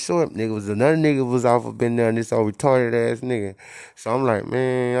story short, nigga was another nigga was off up in there, and this old retarded ass nigga. So I'm like,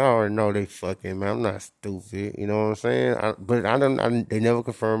 man, I already know they fucking, man. I'm not stupid, you know what I'm saying? But they never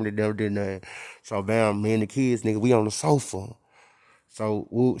confirmed it, never did nothing. So bam, me and the kids, nigga, we on the sofa.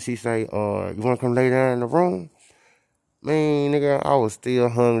 So she say, you wanna come lay down in the room? Man, nigga, I was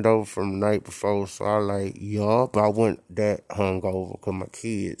still hungover from the night before, so I like, yeah, but I wasn't that hungover because my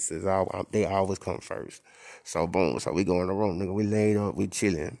kids, they always come first. So boom, so we go in the room, nigga, we laid up, we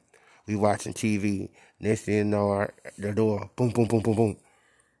chilling, we watching TV. Next thing you know, the door, boom, boom, boom, boom, boom.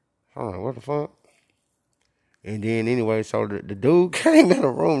 I'm like, what the fuck? And then anyway, so the dude came in the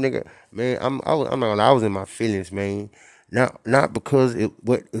room, nigga. Man, I was in my feelings, man. Not because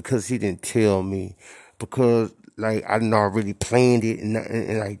he didn't tell me, because like I done already planned it and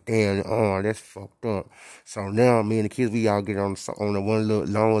like damn, oh that's fucked up. So now me and the kids we all get on the one little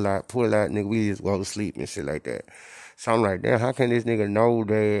long like pull out, nigga. We just go to sleep and shit like that. So I'm like, damn, how can this nigga know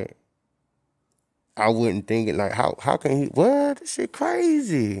that I wouldn't think it like how can he what? This shit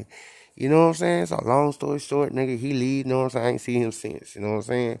crazy. You know what I'm saying? So long story short, nigga, he leave, you know what I'm saying? I ain't seen him since, you know what I'm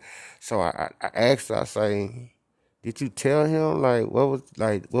saying? So I asked her, I say, did you tell him what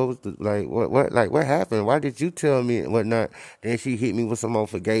happened? Why did you tell me and whatnot? Then she hit me with some more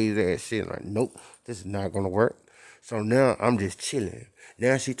forgave ass shit. Like, nope, this is not gonna work. So now I'm just chilling.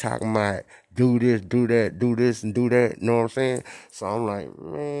 Now she talking about do this, do that, do this and do that, you know what I'm saying? So I'm like,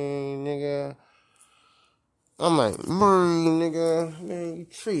 man, nigga. I'm like, nigga, man, you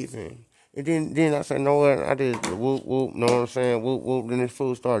tripping. And then I said, know what? I just whoop, whoop, know what I'm saying? Whoop, whoop. Then this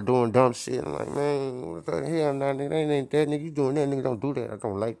fool started doing dumb shit. I'm like, man, what the hell? Nah, nigga, that ain't that, nigga. You doing that, nigga. Don't do that. I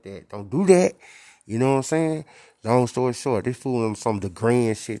don't like that. Don't do that. You know what I'm saying? Long story short, this fool on some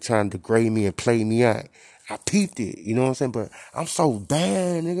degrading shit trying to degrade me and play me out. I peeped it, you know what I'm saying? But I'm so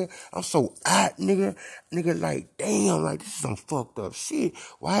bad, nigga. I'm so out, nigga. Nigga, like, damn, like, this is some fucked up shit.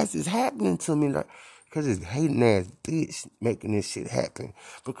 Why is this happening to me? Like, because this hating ass bitch making this shit happen.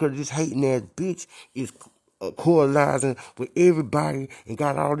 Because this hating ass bitch is coalescing with everybody and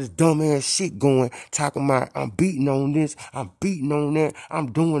got all this dumb ass shit going, talking about I'm beating on this, I'm beating on that,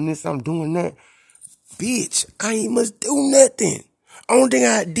 I'm doing this, I'm doing that. Bitch, I ain't must do nothing. Only thing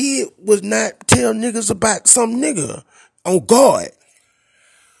I did was not tell niggas about some nigga. On God.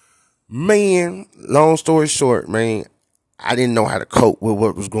 Man, long story short, man, I didn't know how to cope with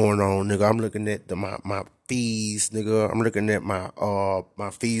what was going on, nigga. I'm looking at my fees, nigga. I'm looking at my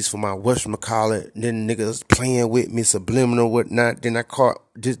fees for my whatchamacallit. Then niggas playing with me subliminal whatnot. Then I caught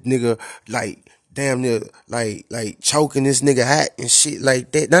this nigga like damn near like choking this nigga out and shit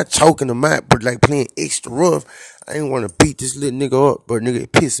like that. Not choking him out, but like playing extra rough. I didn't want to beat this little nigga up, but nigga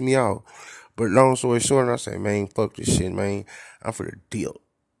it pissed me off. But long story short, I say, man, fuck this shit, man. I'm for the deal.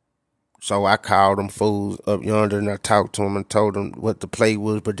 So I called them fools up yonder and I talked to them and told them what the play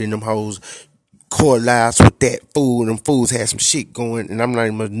was, but then them hoes coalesced with that fool and them fools had some shit going and I'm not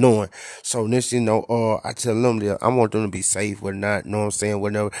even knowing. So this, I tell them that I want them to be safe, whatnot, you know what I'm saying,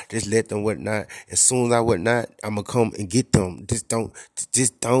 whatever, just let them whatnot. As soon as I whatnot, I'm gonna come and get them. Just don't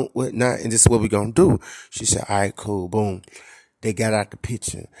whatnot, and this is what we gonna do. She said, all right, cool, boom. They got out the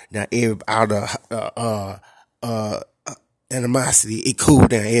picture. Now, out of, animosity, it cooled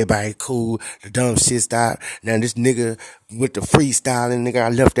down. Everybody cool. The dumb shit stopped. Now this nigga with the freestyling, nigga, I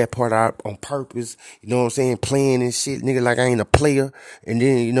left that part out on purpose. You know what I'm saying? Playing and shit, nigga, like I ain't a player. And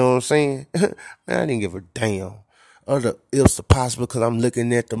then, you know what I'm saying? Man, I didn't give a damn. Other ifs are possible because I'm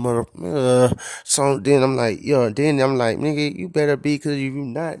looking at the mother. So then I'm like, nigga, you better be because if you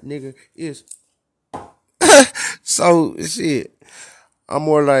not, nigga, it's. So, shit. I'm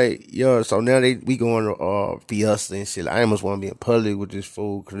more like, so now we going to Fiesta and shit. Like, I almost want to be in public with this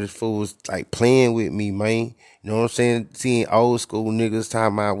fool, cause this fool was like playing with me, man. You know what I'm saying? Seeing old school niggas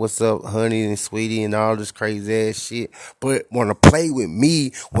talking about what's up, honey and sweetie and all this crazy ass shit. But want to play with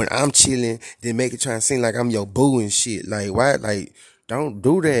me when I'm chilling, then make it try and seem like I'm your boo and shit. Like, why? Like, don't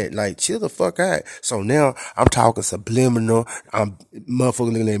do that. Like, chill the fuck out. So now I'm talking subliminal. I'm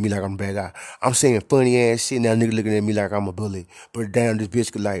motherfucker looking at me like I'm a bad guy. I'm saying funny ass shit. Now nigga looking at me like I'm a bully. But damn, this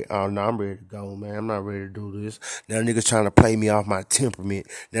bitch could like, oh no, I'm ready to go, man. I'm not ready to do this. Now niggas trying to play me off my temperament.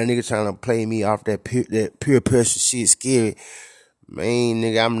 Now niggas trying to play me off that peer pressure shit, scary. Man,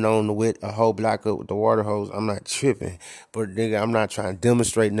 nigga, I'm known to wet a whole block up with the water hose. I'm not tripping. But, nigga, I'm not trying to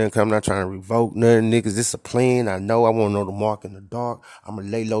demonstrate nothing. 'Cause I'm not trying to revoke nothing, niggas. This a plan. I know. I want to know the mark in the dark. I'm going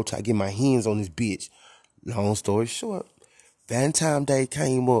to lay low till I get my hands on this bitch. Long story short, Valentine's Day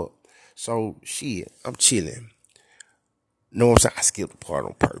came up. So, shit, I'm chilling. Know what I'm saying? I skipped the part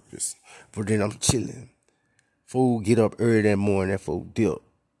on purpose. But then I'm chilling. Fool get up early that morning. That fool dip.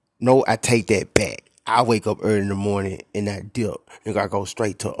 No, I take that back. I wake up early in the morning and I dip. Nigga, I go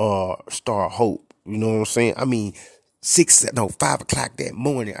straight to Star Hope. You know what I'm saying? I mean, 5 o'clock that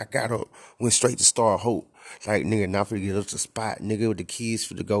morning, I got up, went straight to Star Hope. Like, nigga, not for to get up to the spot, nigga, with the kids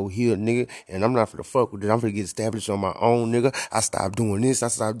for to go here, nigga. And I'm not for the fuck with it. I'm for to get established on my own, nigga. I stopped doing this. I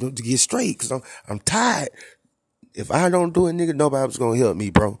stopped doing to get straight because I'm tired. If I don't do it, nigga, nobody's gonna help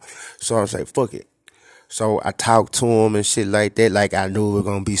me, bro. So I was like, fuck it. So I talked to him and shit like that. Like I knew it was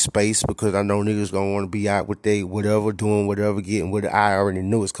gonna be space because I know niggas gonna want to be out with they whatever, doing whatever, getting what I already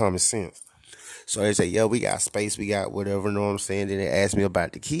knew is common sense. So they say, yo, we got space, we got whatever, you know what I'm saying? Then they asked me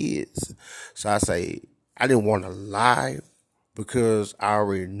about the kids. So I say, I didn't want to lie because I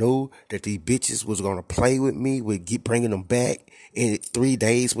already knew that these bitches was going to play with me, bringing them back in 3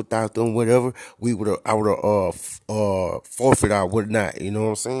 days without them, whatever. I would have, forfeit or whatnot, you know what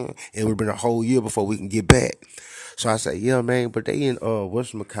I'm saying? It would have been a whole year before we can get back. So I say, yeah, man, but they in,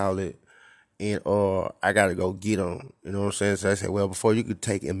 whatchamacallit, and I gotta go get them. You know what I'm saying? So I said, well, before you could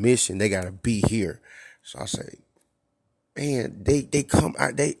take admission, they gotta be here. So I say, man, they come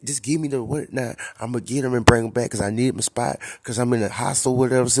out, they just give me the what now. I'm gonna get them and bring them back because I need my spot because I'm in a hostel,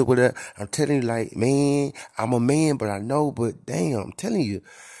 whatever, so whatever. I'm telling you, like, man, I'm a man, but I know, but damn, I'm telling you.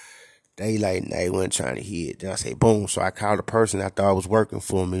 They like, they wasn't trying to hear it. Then I say, boom. So I called the person I thought was working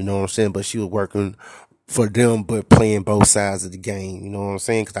for me, you know what I'm saying? But she was working for them, but playing both sides of the game, you know what I'm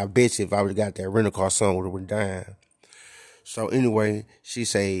saying? Because I bet you if I would have got that rental car, something would have went down. So anyway, I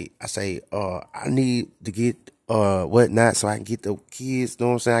say, I need to get whatnot so I can get the kids, you know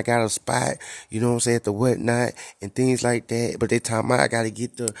what I'm saying? I got a spot, you know what I'm saying, at the whatnot and things like that. But they talking about I gotta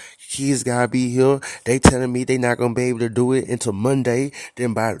get the kids gotta be here. They telling me they not gonna be able to do it until Monday.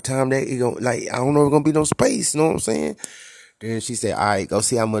 Then by the time it gonna, like, I don't know if it's gonna be no space, you know what I'm saying? Then she said, all right, go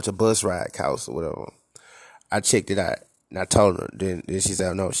see how much a bus ride costs or whatever. I checked it out and I told her. Then she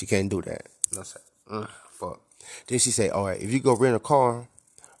said, no, she can't do that. And I said, fuck. Then she said, all right, if you go rent a car,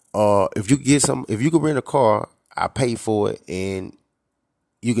 if you can rent a car, I pay for it and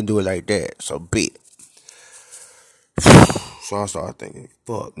you can do it like that. So bet. So I started thinking,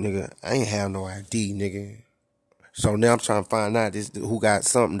 fuck, nigga, I ain't have no ID, nigga. So now I'm trying to find out who got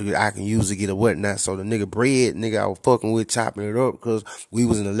something that I can use to get a whatnot. So the nigga Bread, nigga, I was fucking with chopping it up because we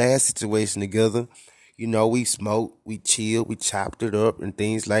was in the last situation together. You know, we smoked, we chilled, we chopped it up and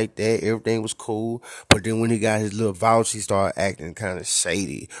things like that. Everything was cool. But then when he got his little voucher, he started acting kind of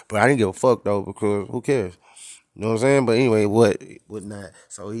shady. But I didn't give a fuck though because who cares? You know what I'm saying? But anyway, what not?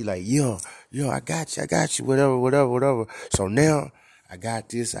 So he like, yo, I got you, whatever. So now I got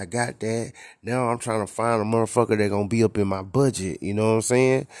this, I got that. Now I'm trying to find a motherfucker that gonna be up in my budget. You know what I'm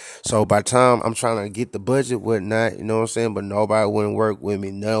saying? So by the time I'm trying to get the budget, whatnot, you know what I'm saying? But nobody wouldn't work with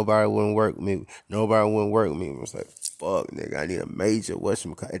me. Nobody wouldn't work with me. I was like, fuck, nigga, I need a major.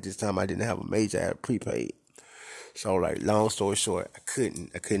 At this time, I didn't have a major. I had prepaid. So like, long story short, I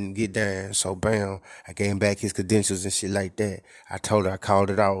couldn't get down. So bam, I gave him back his credentials and shit like that. I told her I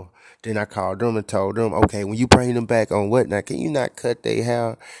called it off. Then I called them and told them, okay, when you bring them back on whatnot, can you not cut their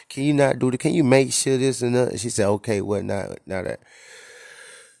hair? Can you not do the? Can you make sure this and that? And she said, okay, whatnot. Now that.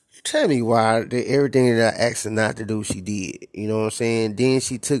 Tell me why everything that I asked her not to do, she did. You know what I'm saying? Then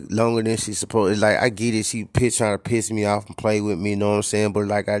she took longer than she supposed. Like, I get it. She trying to piss me off and play with me. You know what I'm saying? But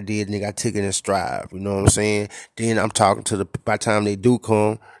like I did, nigga, I took it in stride. You know what I'm saying? Then I'm talking to by the time they do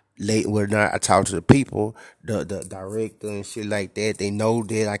come, late or not, I talk to the people, the director and shit like that. They know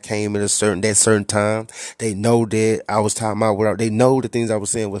that I came at that certain time. They know that I was talking about they know the things I was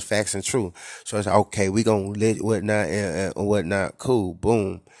saying was facts and true. So it's like, okay, we gonna let whatnot and whatnot. Cool.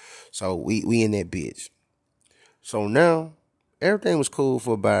 Boom. So we in that bitch. So now everything was cool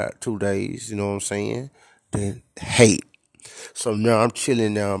for about 2 days, you know what I'm saying? Then hate. So now I'm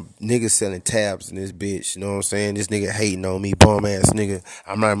chilling now, niggas selling tabs in this bitch, you know what I'm saying? This nigga hating on me, bum ass nigga.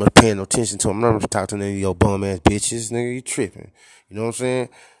 I'm not even paying no attention to him. I'm not even talking to any of your bum ass bitches, nigga. You tripping. You know what I'm saying?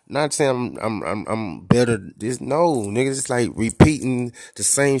 Not saying I'm better. No, nigga, it's like repeating the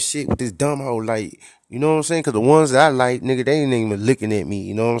same shit with this dumb hoe. Like, You know what I'm saying? Cause the ones that I like, nigga, they ain't even looking at me.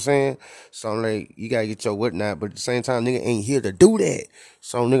 You know what I'm saying? So I'm like, you gotta get your whatnot, but at the same time, nigga ain't here to do that.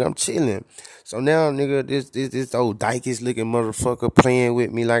 So nigga, I'm chilling. So now, nigga, this old dykish looking motherfucker playing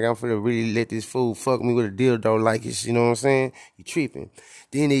with me like I'm finna really let this fool fuck me with a dildo like it's, you know what I'm saying? You tripping.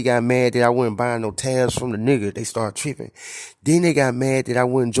 Then they got mad that I wasn't buying no tabs from the nigga. They start tripping. Then they got mad that I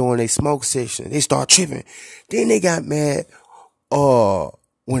wouldn't join their smoke session. They start tripping. Then they got mad,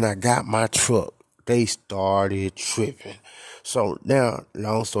 when I got my truck. They started tripping. So now,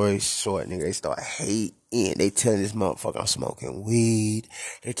 long story short, nigga, they start hating. They telling this motherfucker I'm smoking weed.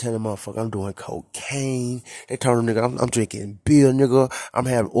 They telling motherfucker I'm doing cocaine. They telling nigga I'm drinking beer, nigga. I'm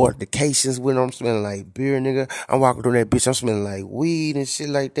having altercations with them. I'm smelling like beer, nigga. I'm walking through that bitch. I'm smelling like weed and shit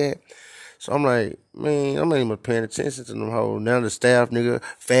like that. So I'm like, man, I'm not even paying attention to them hoes. Now the staff nigga,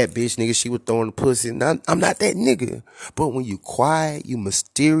 fat bitch nigga, she was throwing the pussy. Now, I'm not that nigga. But when you quiet, you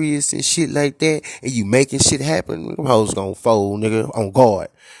mysterious and shit like that, and you making shit happen, them hoes gonna fold, nigga, on guard.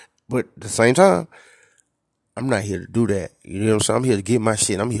 But at the same time, I'm not here to do that. You know what I'm saying? I'm here to get my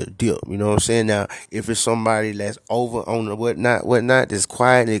shit. I'm here to dip. You know what I'm saying? Now, if it's somebody that's over on the whatnot, that's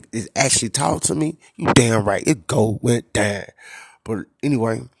quiet, and it actually talk to me, you damn right, it went down. But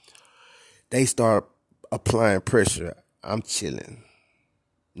anyway, they start applying pressure. I'm chilling.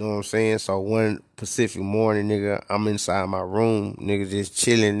 You know what I'm saying? So one Pacific morning, nigga, I'm inside my room, nigga, just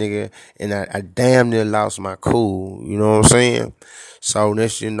chilling, nigga, and I damn near lost my cool. You know what I'm saying? So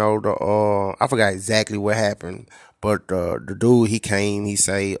next you know, I forgot exactly what happened, but the dude, he came, he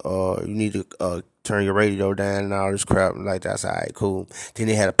say, you need to turn your radio down and all this crap. Like, that's all right, cool. Then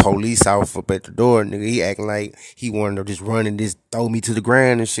they had a police officer up at the door, nigga. He acting like he wanted to just run and just throw me to the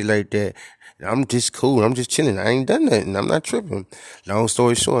ground and shit like that. I'm just cool. I'm just chilling. I ain't done nothing. I'm not tripping. Long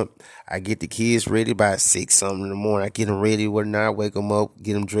story short, I get the kids ready by 6 something in the morning. I get them ready, whatnot, wake them up,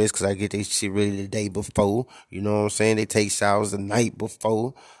 get them dressed, cause I get their shit ready the day before. You know what I'm saying? They take showers the night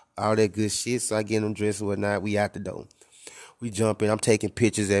before, all that good shit. So I get them dressed, whatnot. We out the door. We jump in. I'm taking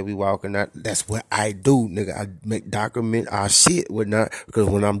pictures as we walking. That's what I do, nigga. I document our shit, whatnot. Because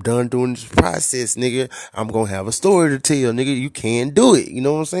when I'm done doing this process, nigga, I'm gonna have a story to tell, nigga. You can do it. You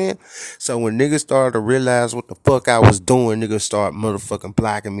know what I'm saying? So when niggas started to realize what the fuck I was doing, niggas start motherfucking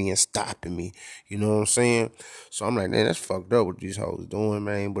blocking me and stopping me. You know what I'm saying? So I'm like, man, that's fucked up what these hoes doing,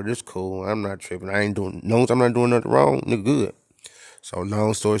 man. But it's cool. I'm not tripping. I ain't doing, no, I'm not doing nothing wrong, nigga, good. So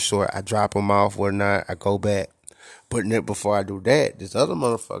long story short, I drop them off, whatnot. I go back. But before I do that, this other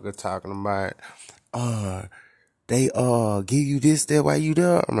motherfucker talking about, they give you this there while you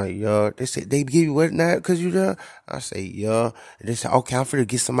there. I'm like, yeah. They said they give you what now cause you there. I say, yeah. And they said, okay, I'm finna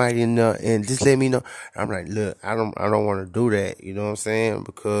get somebody in there and just let me know. I'm like, look, I don't want to do that. You know what I'm saying?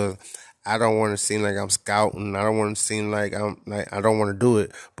 Because I don't want to seem like I'm scouting. I don't want to seem like I don't want to do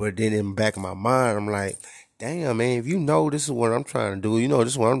it. But then in the back of my mind, I'm like, damn, man, if you know this is what I'm trying to do, you know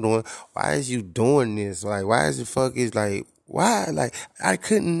this is what I'm doing, why is you doing this? Like, why is the fuck is like, why? Like, I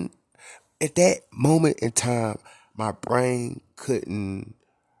couldn't, at that moment in time, my brain couldn't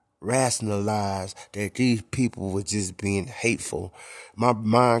rationalize that these people were just being hateful. My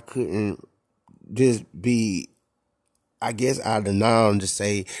mind couldn't just be, I guess, out of now to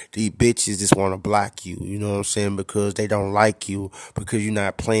say these bitches just want to block you, you know what I'm saying? Because they don't like you, because you're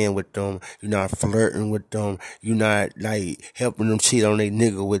not playing with them, you're not flirting with them, you're not like helping them cheat on their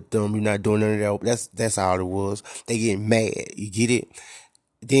nigga with them, you're not doing none of that. That's all it was. They get mad, you get it?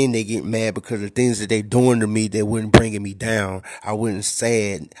 Then they get mad because the things that they doing to me that wasn't bringing me down. I wasn't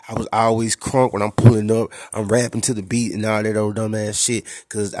sad. I was always crunk when I'm pulling up. I'm rapping to the beat and all that old dumbass shit.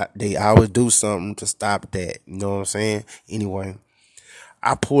 Cause they always do something to stop that. You know what I'm saying? Anyway,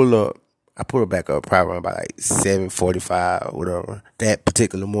 I pull up. I pull it back up probably about like 7:45 or whatever. That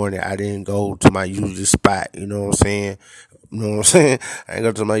particular morning, I didn't go to my usual spot. You know what I'm saying? You know what I'm saying? I didn't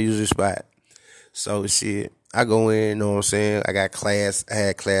go to my usual spot. So shit, I go in, you know what I'm saying? I had class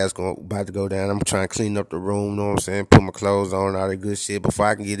about to go down. I'm trying to clean up the room, you know what I'm saying? Put my clothes on, all that good shit. Before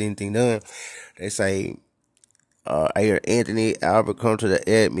I can get anything done, they say, I hear Anthony Albert come to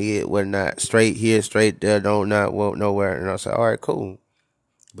the admit, whatnot, straight here, straight there, don't not walk nowhere. And I said, all right, cool.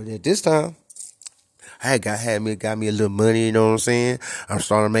 But at this time, I got me a little money, you know what I'm saying? I'm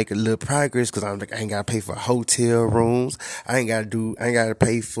starting to make a little progress because I'm like, I ain't got to pay for hotel rooms. I ain't got to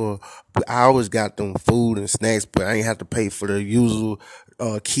pay for, I always got them food and snacks, but I ain't have to pay for the usual,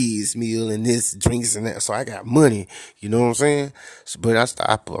 kids meal and this drinks and that. So I got money, you know what I'm saying? So, but I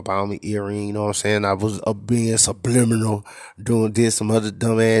stopped about my earring, you know what I'm saying? I was being subliminal, doing some other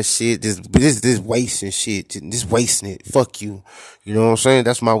dumbass shit, this wasting shit, just wasting it. Fuck you. You know what I'm saying?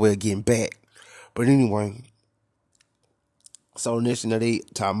 That's my way of getting back. But anyway, So next thing they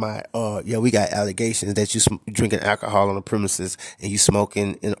talking about, yeah, we got allegations that you drinking alcohol on the premises and you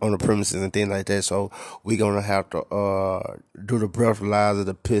smoking on the premises and things like that. So we gonna have to do the breathalyzer,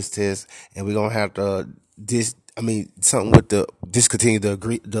 the piss test, and we gonna have to something with the discontinue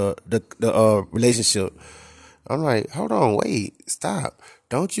the relationship. I'm like, hold on, wait, stop.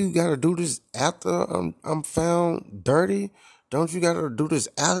 Don't you gotta do this after I'm found dirty? Don't you gotta do this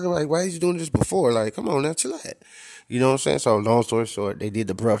after? Like, why are you doing this before? Like, come on now, chill out. You know what I'm saying? So long story short, they did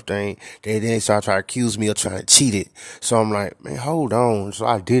the breath thing. They then started trying to accuse me of trying to cheat it. So I'm like, man, hold on. So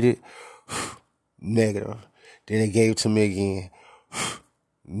I did it. Negative. Then they gave it to me again.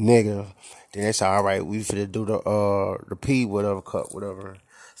 Negative. Then they said, all right, we finna do the P whatever cup, whatever.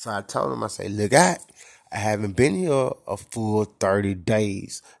 So I told them, I say, look, I haven't been here a full 30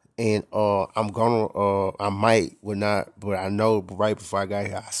 days. And I'm gonna I might would not, but I know right before I got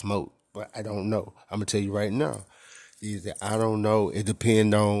here I smoked. But I don't know. I'm gonna tell you right now. Either I don't know. It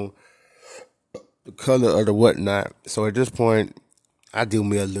depends on the color or the whatnot. So at this point, I do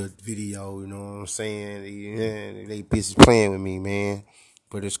me a little video, you know what I'm saying? Yeah, they bitches playing with me, man.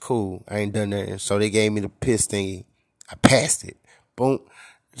 But it's cool. I ain't done nothing. So they gave me the piss thingy. I passed it. Boom.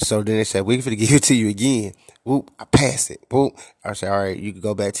 So then they said, we finna give it to you again. Whoop, I passed it. Whoop. I said, all right, you can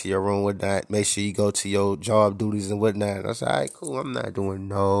go back to your room, whatnot. Make sure you go to your job duties and whatnot. I said, all right, cool. I'm not doing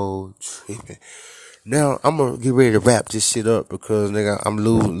no tripping. Now, I'm going to get ready to wrap this shit up because, nigga, I'm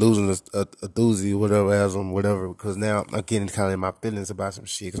losing a doozy or whatever, as whatever, because now I'm getting kind of in my feelings about some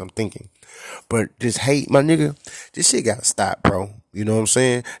shit because I'm thinking. But this hate, my nigga, this shit got to stop, bro. You know what I'm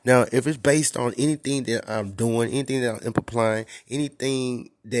saying? Now, if it's based on anything that I'm doing, anything that I'm implying, anything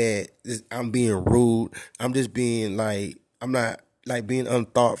that I'm being rude, I'm just being like, I'm not like being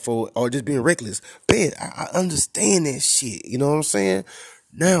unthoughtful or just being reckless. Man, I understand that shit. You know what I'm saying?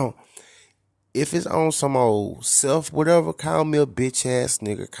 Now, if it's on some old self, whatever, call me a bitch ass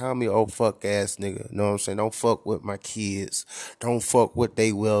nigga. Call me a old fuck ass nigga. You know what I'm saying? Don't fuck with my kids. Don't fuck with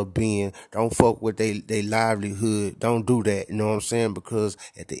they well being. Don't fuck with they livelihood. Don't do that. You know what I'm saying? Because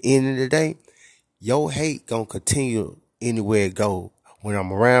at the end of the day, your hate gonna continue anywhere it go. When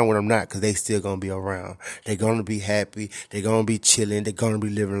I'm around, when I'm not, because they still gonna be around. They gonna be happy. They gonna be chilling. They gonna be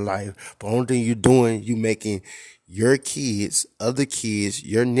living life. But only thing you doing, you making your kids, other kids,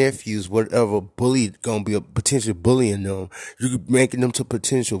 your nephews, whatever, gonna be a potential bullying them. You could making them to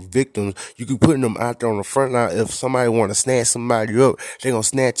potential victims. You could putting them out there on the front line. If somebody want to snatch somebody up, they gonna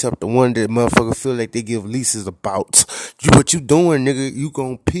snatch up the one that motherfucker feel like they give leases about. What you doing, nigga? You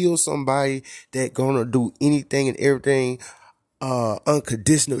gonna peel somebody that gonna do anything and everything,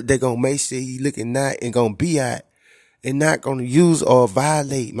 unconditional. They gonna make sure he looking nice and gonna be out. And not gonna use or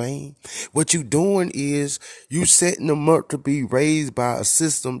violate, man. What you doing is you setting them up to be raised by a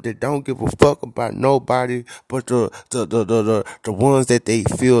system that don't give a fuck about nobody but the ones that they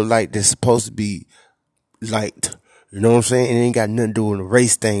feel like they're supposed to be liked. You know what I'm saying? It ain't got nothing to do with the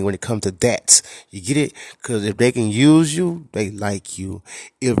race thing when it comes to that. You get it? Cause if they can use you, they like you.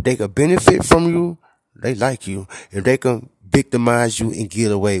 If they can benefit from you, they like you. If they can victimize you and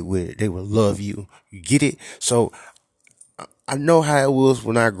get away with it, they will love you. You get it? So I know how it was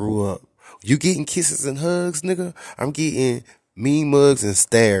when I grew up. You getting kisses and hugs, nigga. I'm getting mean mugs and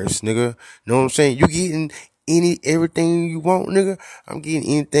stares, nigga. Know what I'm saying? You getting everything you want, nigga. I'm getting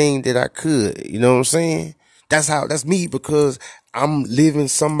anything that I could. You know what I'm saying? That's me because I'm living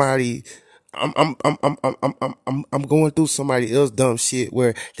somebody. I'm going through somebody else dumb shit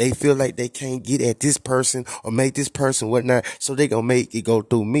where they feel like they can't get at this person or make this person whatnot, so they gonna make it go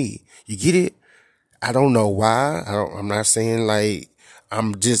through me. You get it? I don't know why. I'm not saying like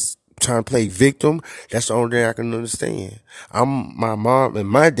I'm just trying to play victim. That's the only thing I can understand. I'm my mom and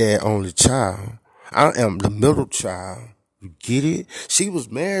my dad only child. I am the middle child. You get it? She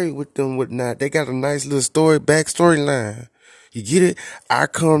was married with them, whatnot. They got a nice little backstory line. You get it? I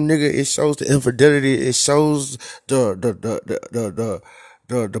come, nigga. It shows the infidelity. It shows the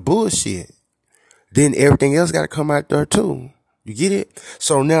bullshit. Then everything else got to come out there too. You get it?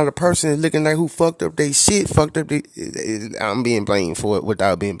 So now the person is looking like who fucked up they shit, I'm being blamed for it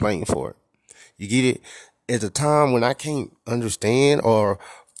without being blamed for it. You get it? At a time when I can't understand or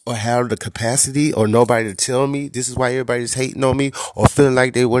have the capacity or nobody to tell me this is why everybody's hating on me or feeling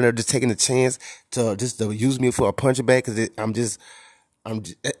like they were just taking a chance to use me for a punching bag because the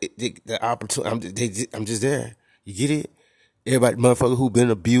opportunity. I'm just there. You get it? Everybody, motherfucker who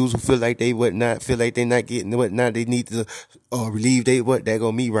been abused, who feel like they whatnot, feel like they not getting whatnot, they need to relieve they what, that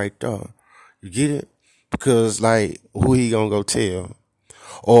go me right there. You get it? Because like, who he gonna go tell?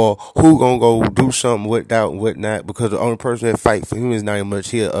 Or who gonna go do something without whatnot? Because the only person that fight for him is not much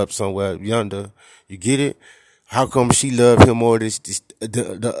here up somewhere yonder. You get it? How come she love him more?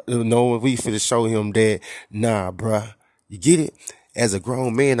 Knowing we finna show him that, nah, bruh. You get it? As a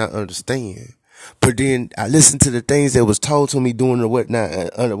grown man, I understand. But then I listened to the things that was told to me doing the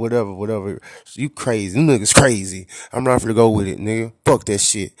whatnot, whatever. So you crazy. Them niggas crazy. I'm not gonna go with it, nigga. Fuck that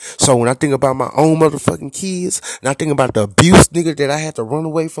shit. So when I think about my own motherfucking kids, and I think about the abuse, nigga, that I had to run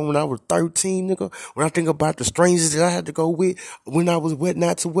away from when I was 13, nigga, when I think about the strangers that I had to go with when I was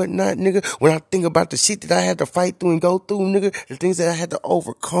whatnot to whatnot, nigga, when I think about the shit that I had to fight through and go through, nigga, the things that I had to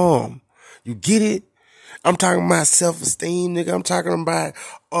overcome. You get it? I'm talking about self-esteem, nigga. I'm talking about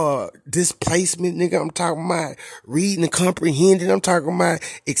displacement, nigga. I'm talking about reading and comprehending. I'm talking about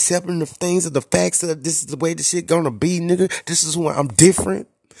accepting the things of the facts that this is the way the shit gonna be, nigga. This is why I'm different.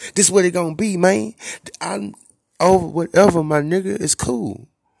 This is what it gonna be, man. I'm over whatever, my nigga. It's cool.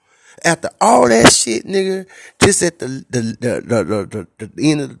 After all that shit, nigga, just at the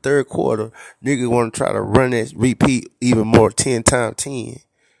end of the third quarter, nigga want to try to run that repeat even more 10 times 10.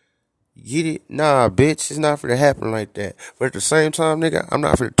 Get it? Nah, bitch. It's not for to happen like that. But at the same time, nigga, I'm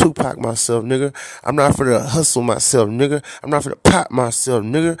not for to Tupac myself, nigga. I'm not for to hustle myself, nigga. I'm not for to pop myself,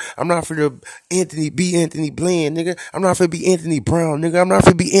 nigga. I'm not for to be Anthony Bland, nigga. I'm not for to be Anthony Brown, nigga. I'm not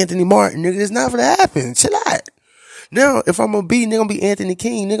for to be Anthony Martin, nigga. It's not for to happen. Chill out. Now, if I'm gonna be, nigga, I'm gonna be Anthony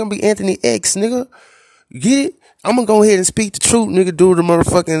King, nigga. I'm gonna be Anthony X, nigga. You get it? I'm gonna go ahead and speak the truth, nigga. Do the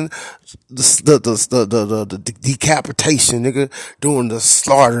motherfucking the decapitation, nigga. Doing the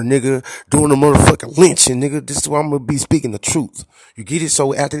slaughter, nigga. Doing the motherfucking lynching, nigga. This is why I'm gonna be speaking the truth. You get it?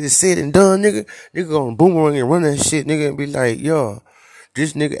 So after this said and done, nigga gonna boomerang and run that shit, nigga, and be like, yo,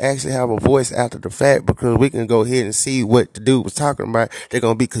 this nigga actually have a voice after the fact, because we can go ahead and see what the dude was talking about. They're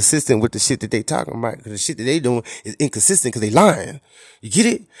gonna be consistent with the shit that they talking about, because the shit that they doing is inconsistent because they lying. You get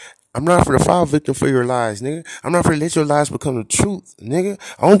it? I'm not for the fall victim for your lies, nigga. I'm not for to let your lies become the truth, nigga.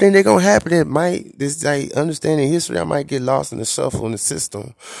 Only thing they gonna happen that might, this like understanding history, I might get lost in the shuffle in the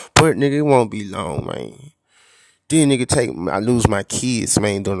system. But nigga, it won't be long, man. Then nigga I lose my kids,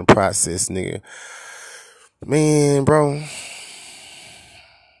 man, during the process, nigga. Man, bro.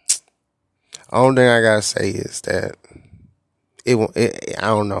 Only thing I gotta say is that I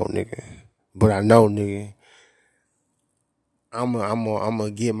don't know, nigga. But I know, nigga, I'm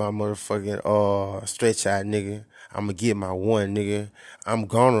gonna get my motherfucking stretch out, nigga. I'm gonna get my one, nigga.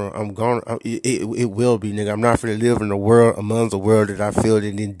 It will be, nigga. I'm not gonna live in a world amongst the world that I feel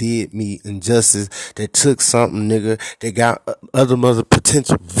that it did me injustice, that took something, nigga, that got other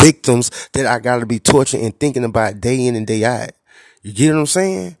potential victims that I gotta be torturing and thinking about day in and day out. You get what I'm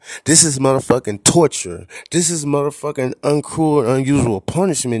saying? This is motherfucking torture. This is motherfucking uncruel, unusual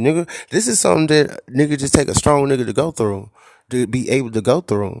punishment, nigga. This is something that nigga just take a strong nigga to go through, to be able to go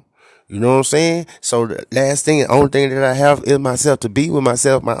through. You know what I'm saying? So the last thing, the only thing that I have is myself, to be with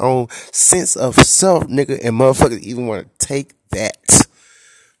myself, my own sense of self, nigga, and motherfuckers even want to take that.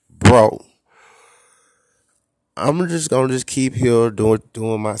 Bro. I'm just gonna keep here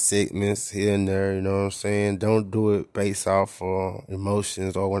doing my segments here and there, you know what I'm saying? Don't do it based off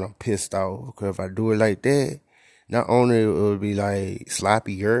emotions or when I'm pissed off. Because if I do it like that, not only it will be like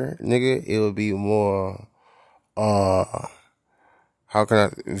sloppier, nigga, it will be more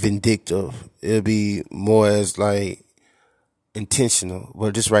vindictive. It'll be more as like intentional.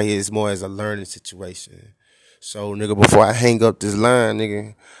 But this right here is more as a learning situation. So nigga, before I hang up this line,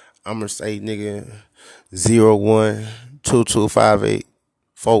 nigga, I'm gonna say, nigga,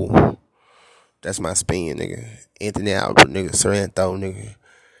 012258-4. That's my spin, nigga. Anthony Albert, nigga. Sorrento, nigga.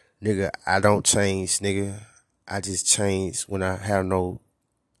 Nigga, I don't change, nigga. I just change when I have no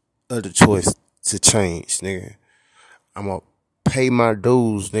other choice to change, nigga. I'm gonna pay my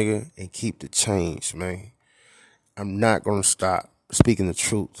dues, nigga, and keep the change, man. I'm not gonna stop speaking the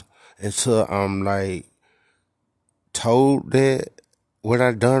truth until I'm like told that what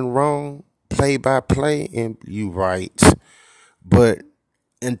I done wrong, play by play, and you right. But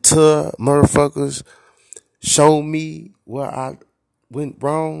until motherfuckers show me where I went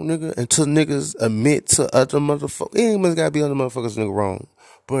wrong, nigga, until niggas admit to other motherfuckers, it ain't gotta be other motherfuckers nigga wrong,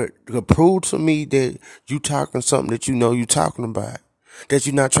 but to prove to me that you talking something that you know you talking about. That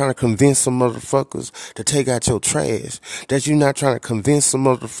you're not trying to convince some motherfuckers to take out your trash. That you're not trying to convince some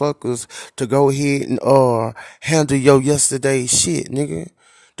motherfuckers to go ahead and handle your yesterday shit, nigga.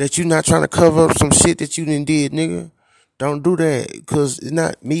 That you're not trying to cover up some shit that you done did, nigga. Don't do that, cause it's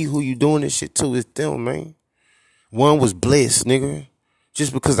not me who you doing this shit to, it's them, man. One was blessed, nigga.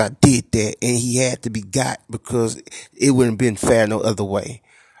 Just because I did that and he had to be got because it wouldn't have been fair no other way.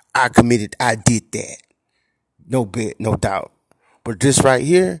 I did that. No bet, no doubt. But this right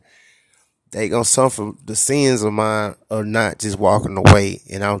here, they gonna suffer the sins of mine of not just walking away,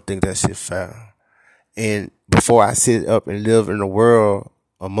 and I don't think that shit fair. before I sit up and live in a world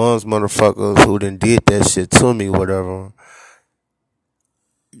amongst motherfuckers who done did that shit to me, whatever,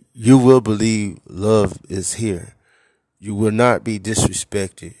 you will believe love is here. You will not be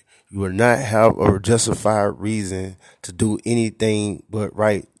disrespected. You will not have a justified reason to do anything but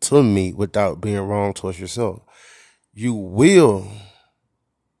right to me without being wrong towards yourself. You will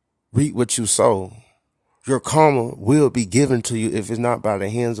reap what you sow. Your karma will be given to you. If it's not by the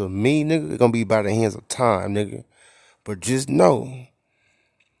hands of me, nigga, it's gonna be by the hands of time, nigga. But just know,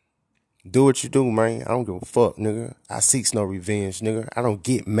 do what you do, man. I don't give a fuck, nigga. I seeks no revenge, nigga. I don't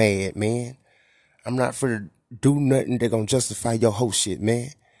get mad, man. I'm not for to do nothing that gonna justify your whole shit, man.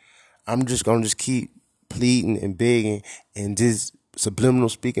 I'm just gonna keep pleading and begging and just subliminal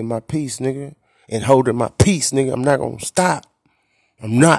speaking my peace, nigga. And holding my peace, nigga. I'm not gonna stop. I'm not.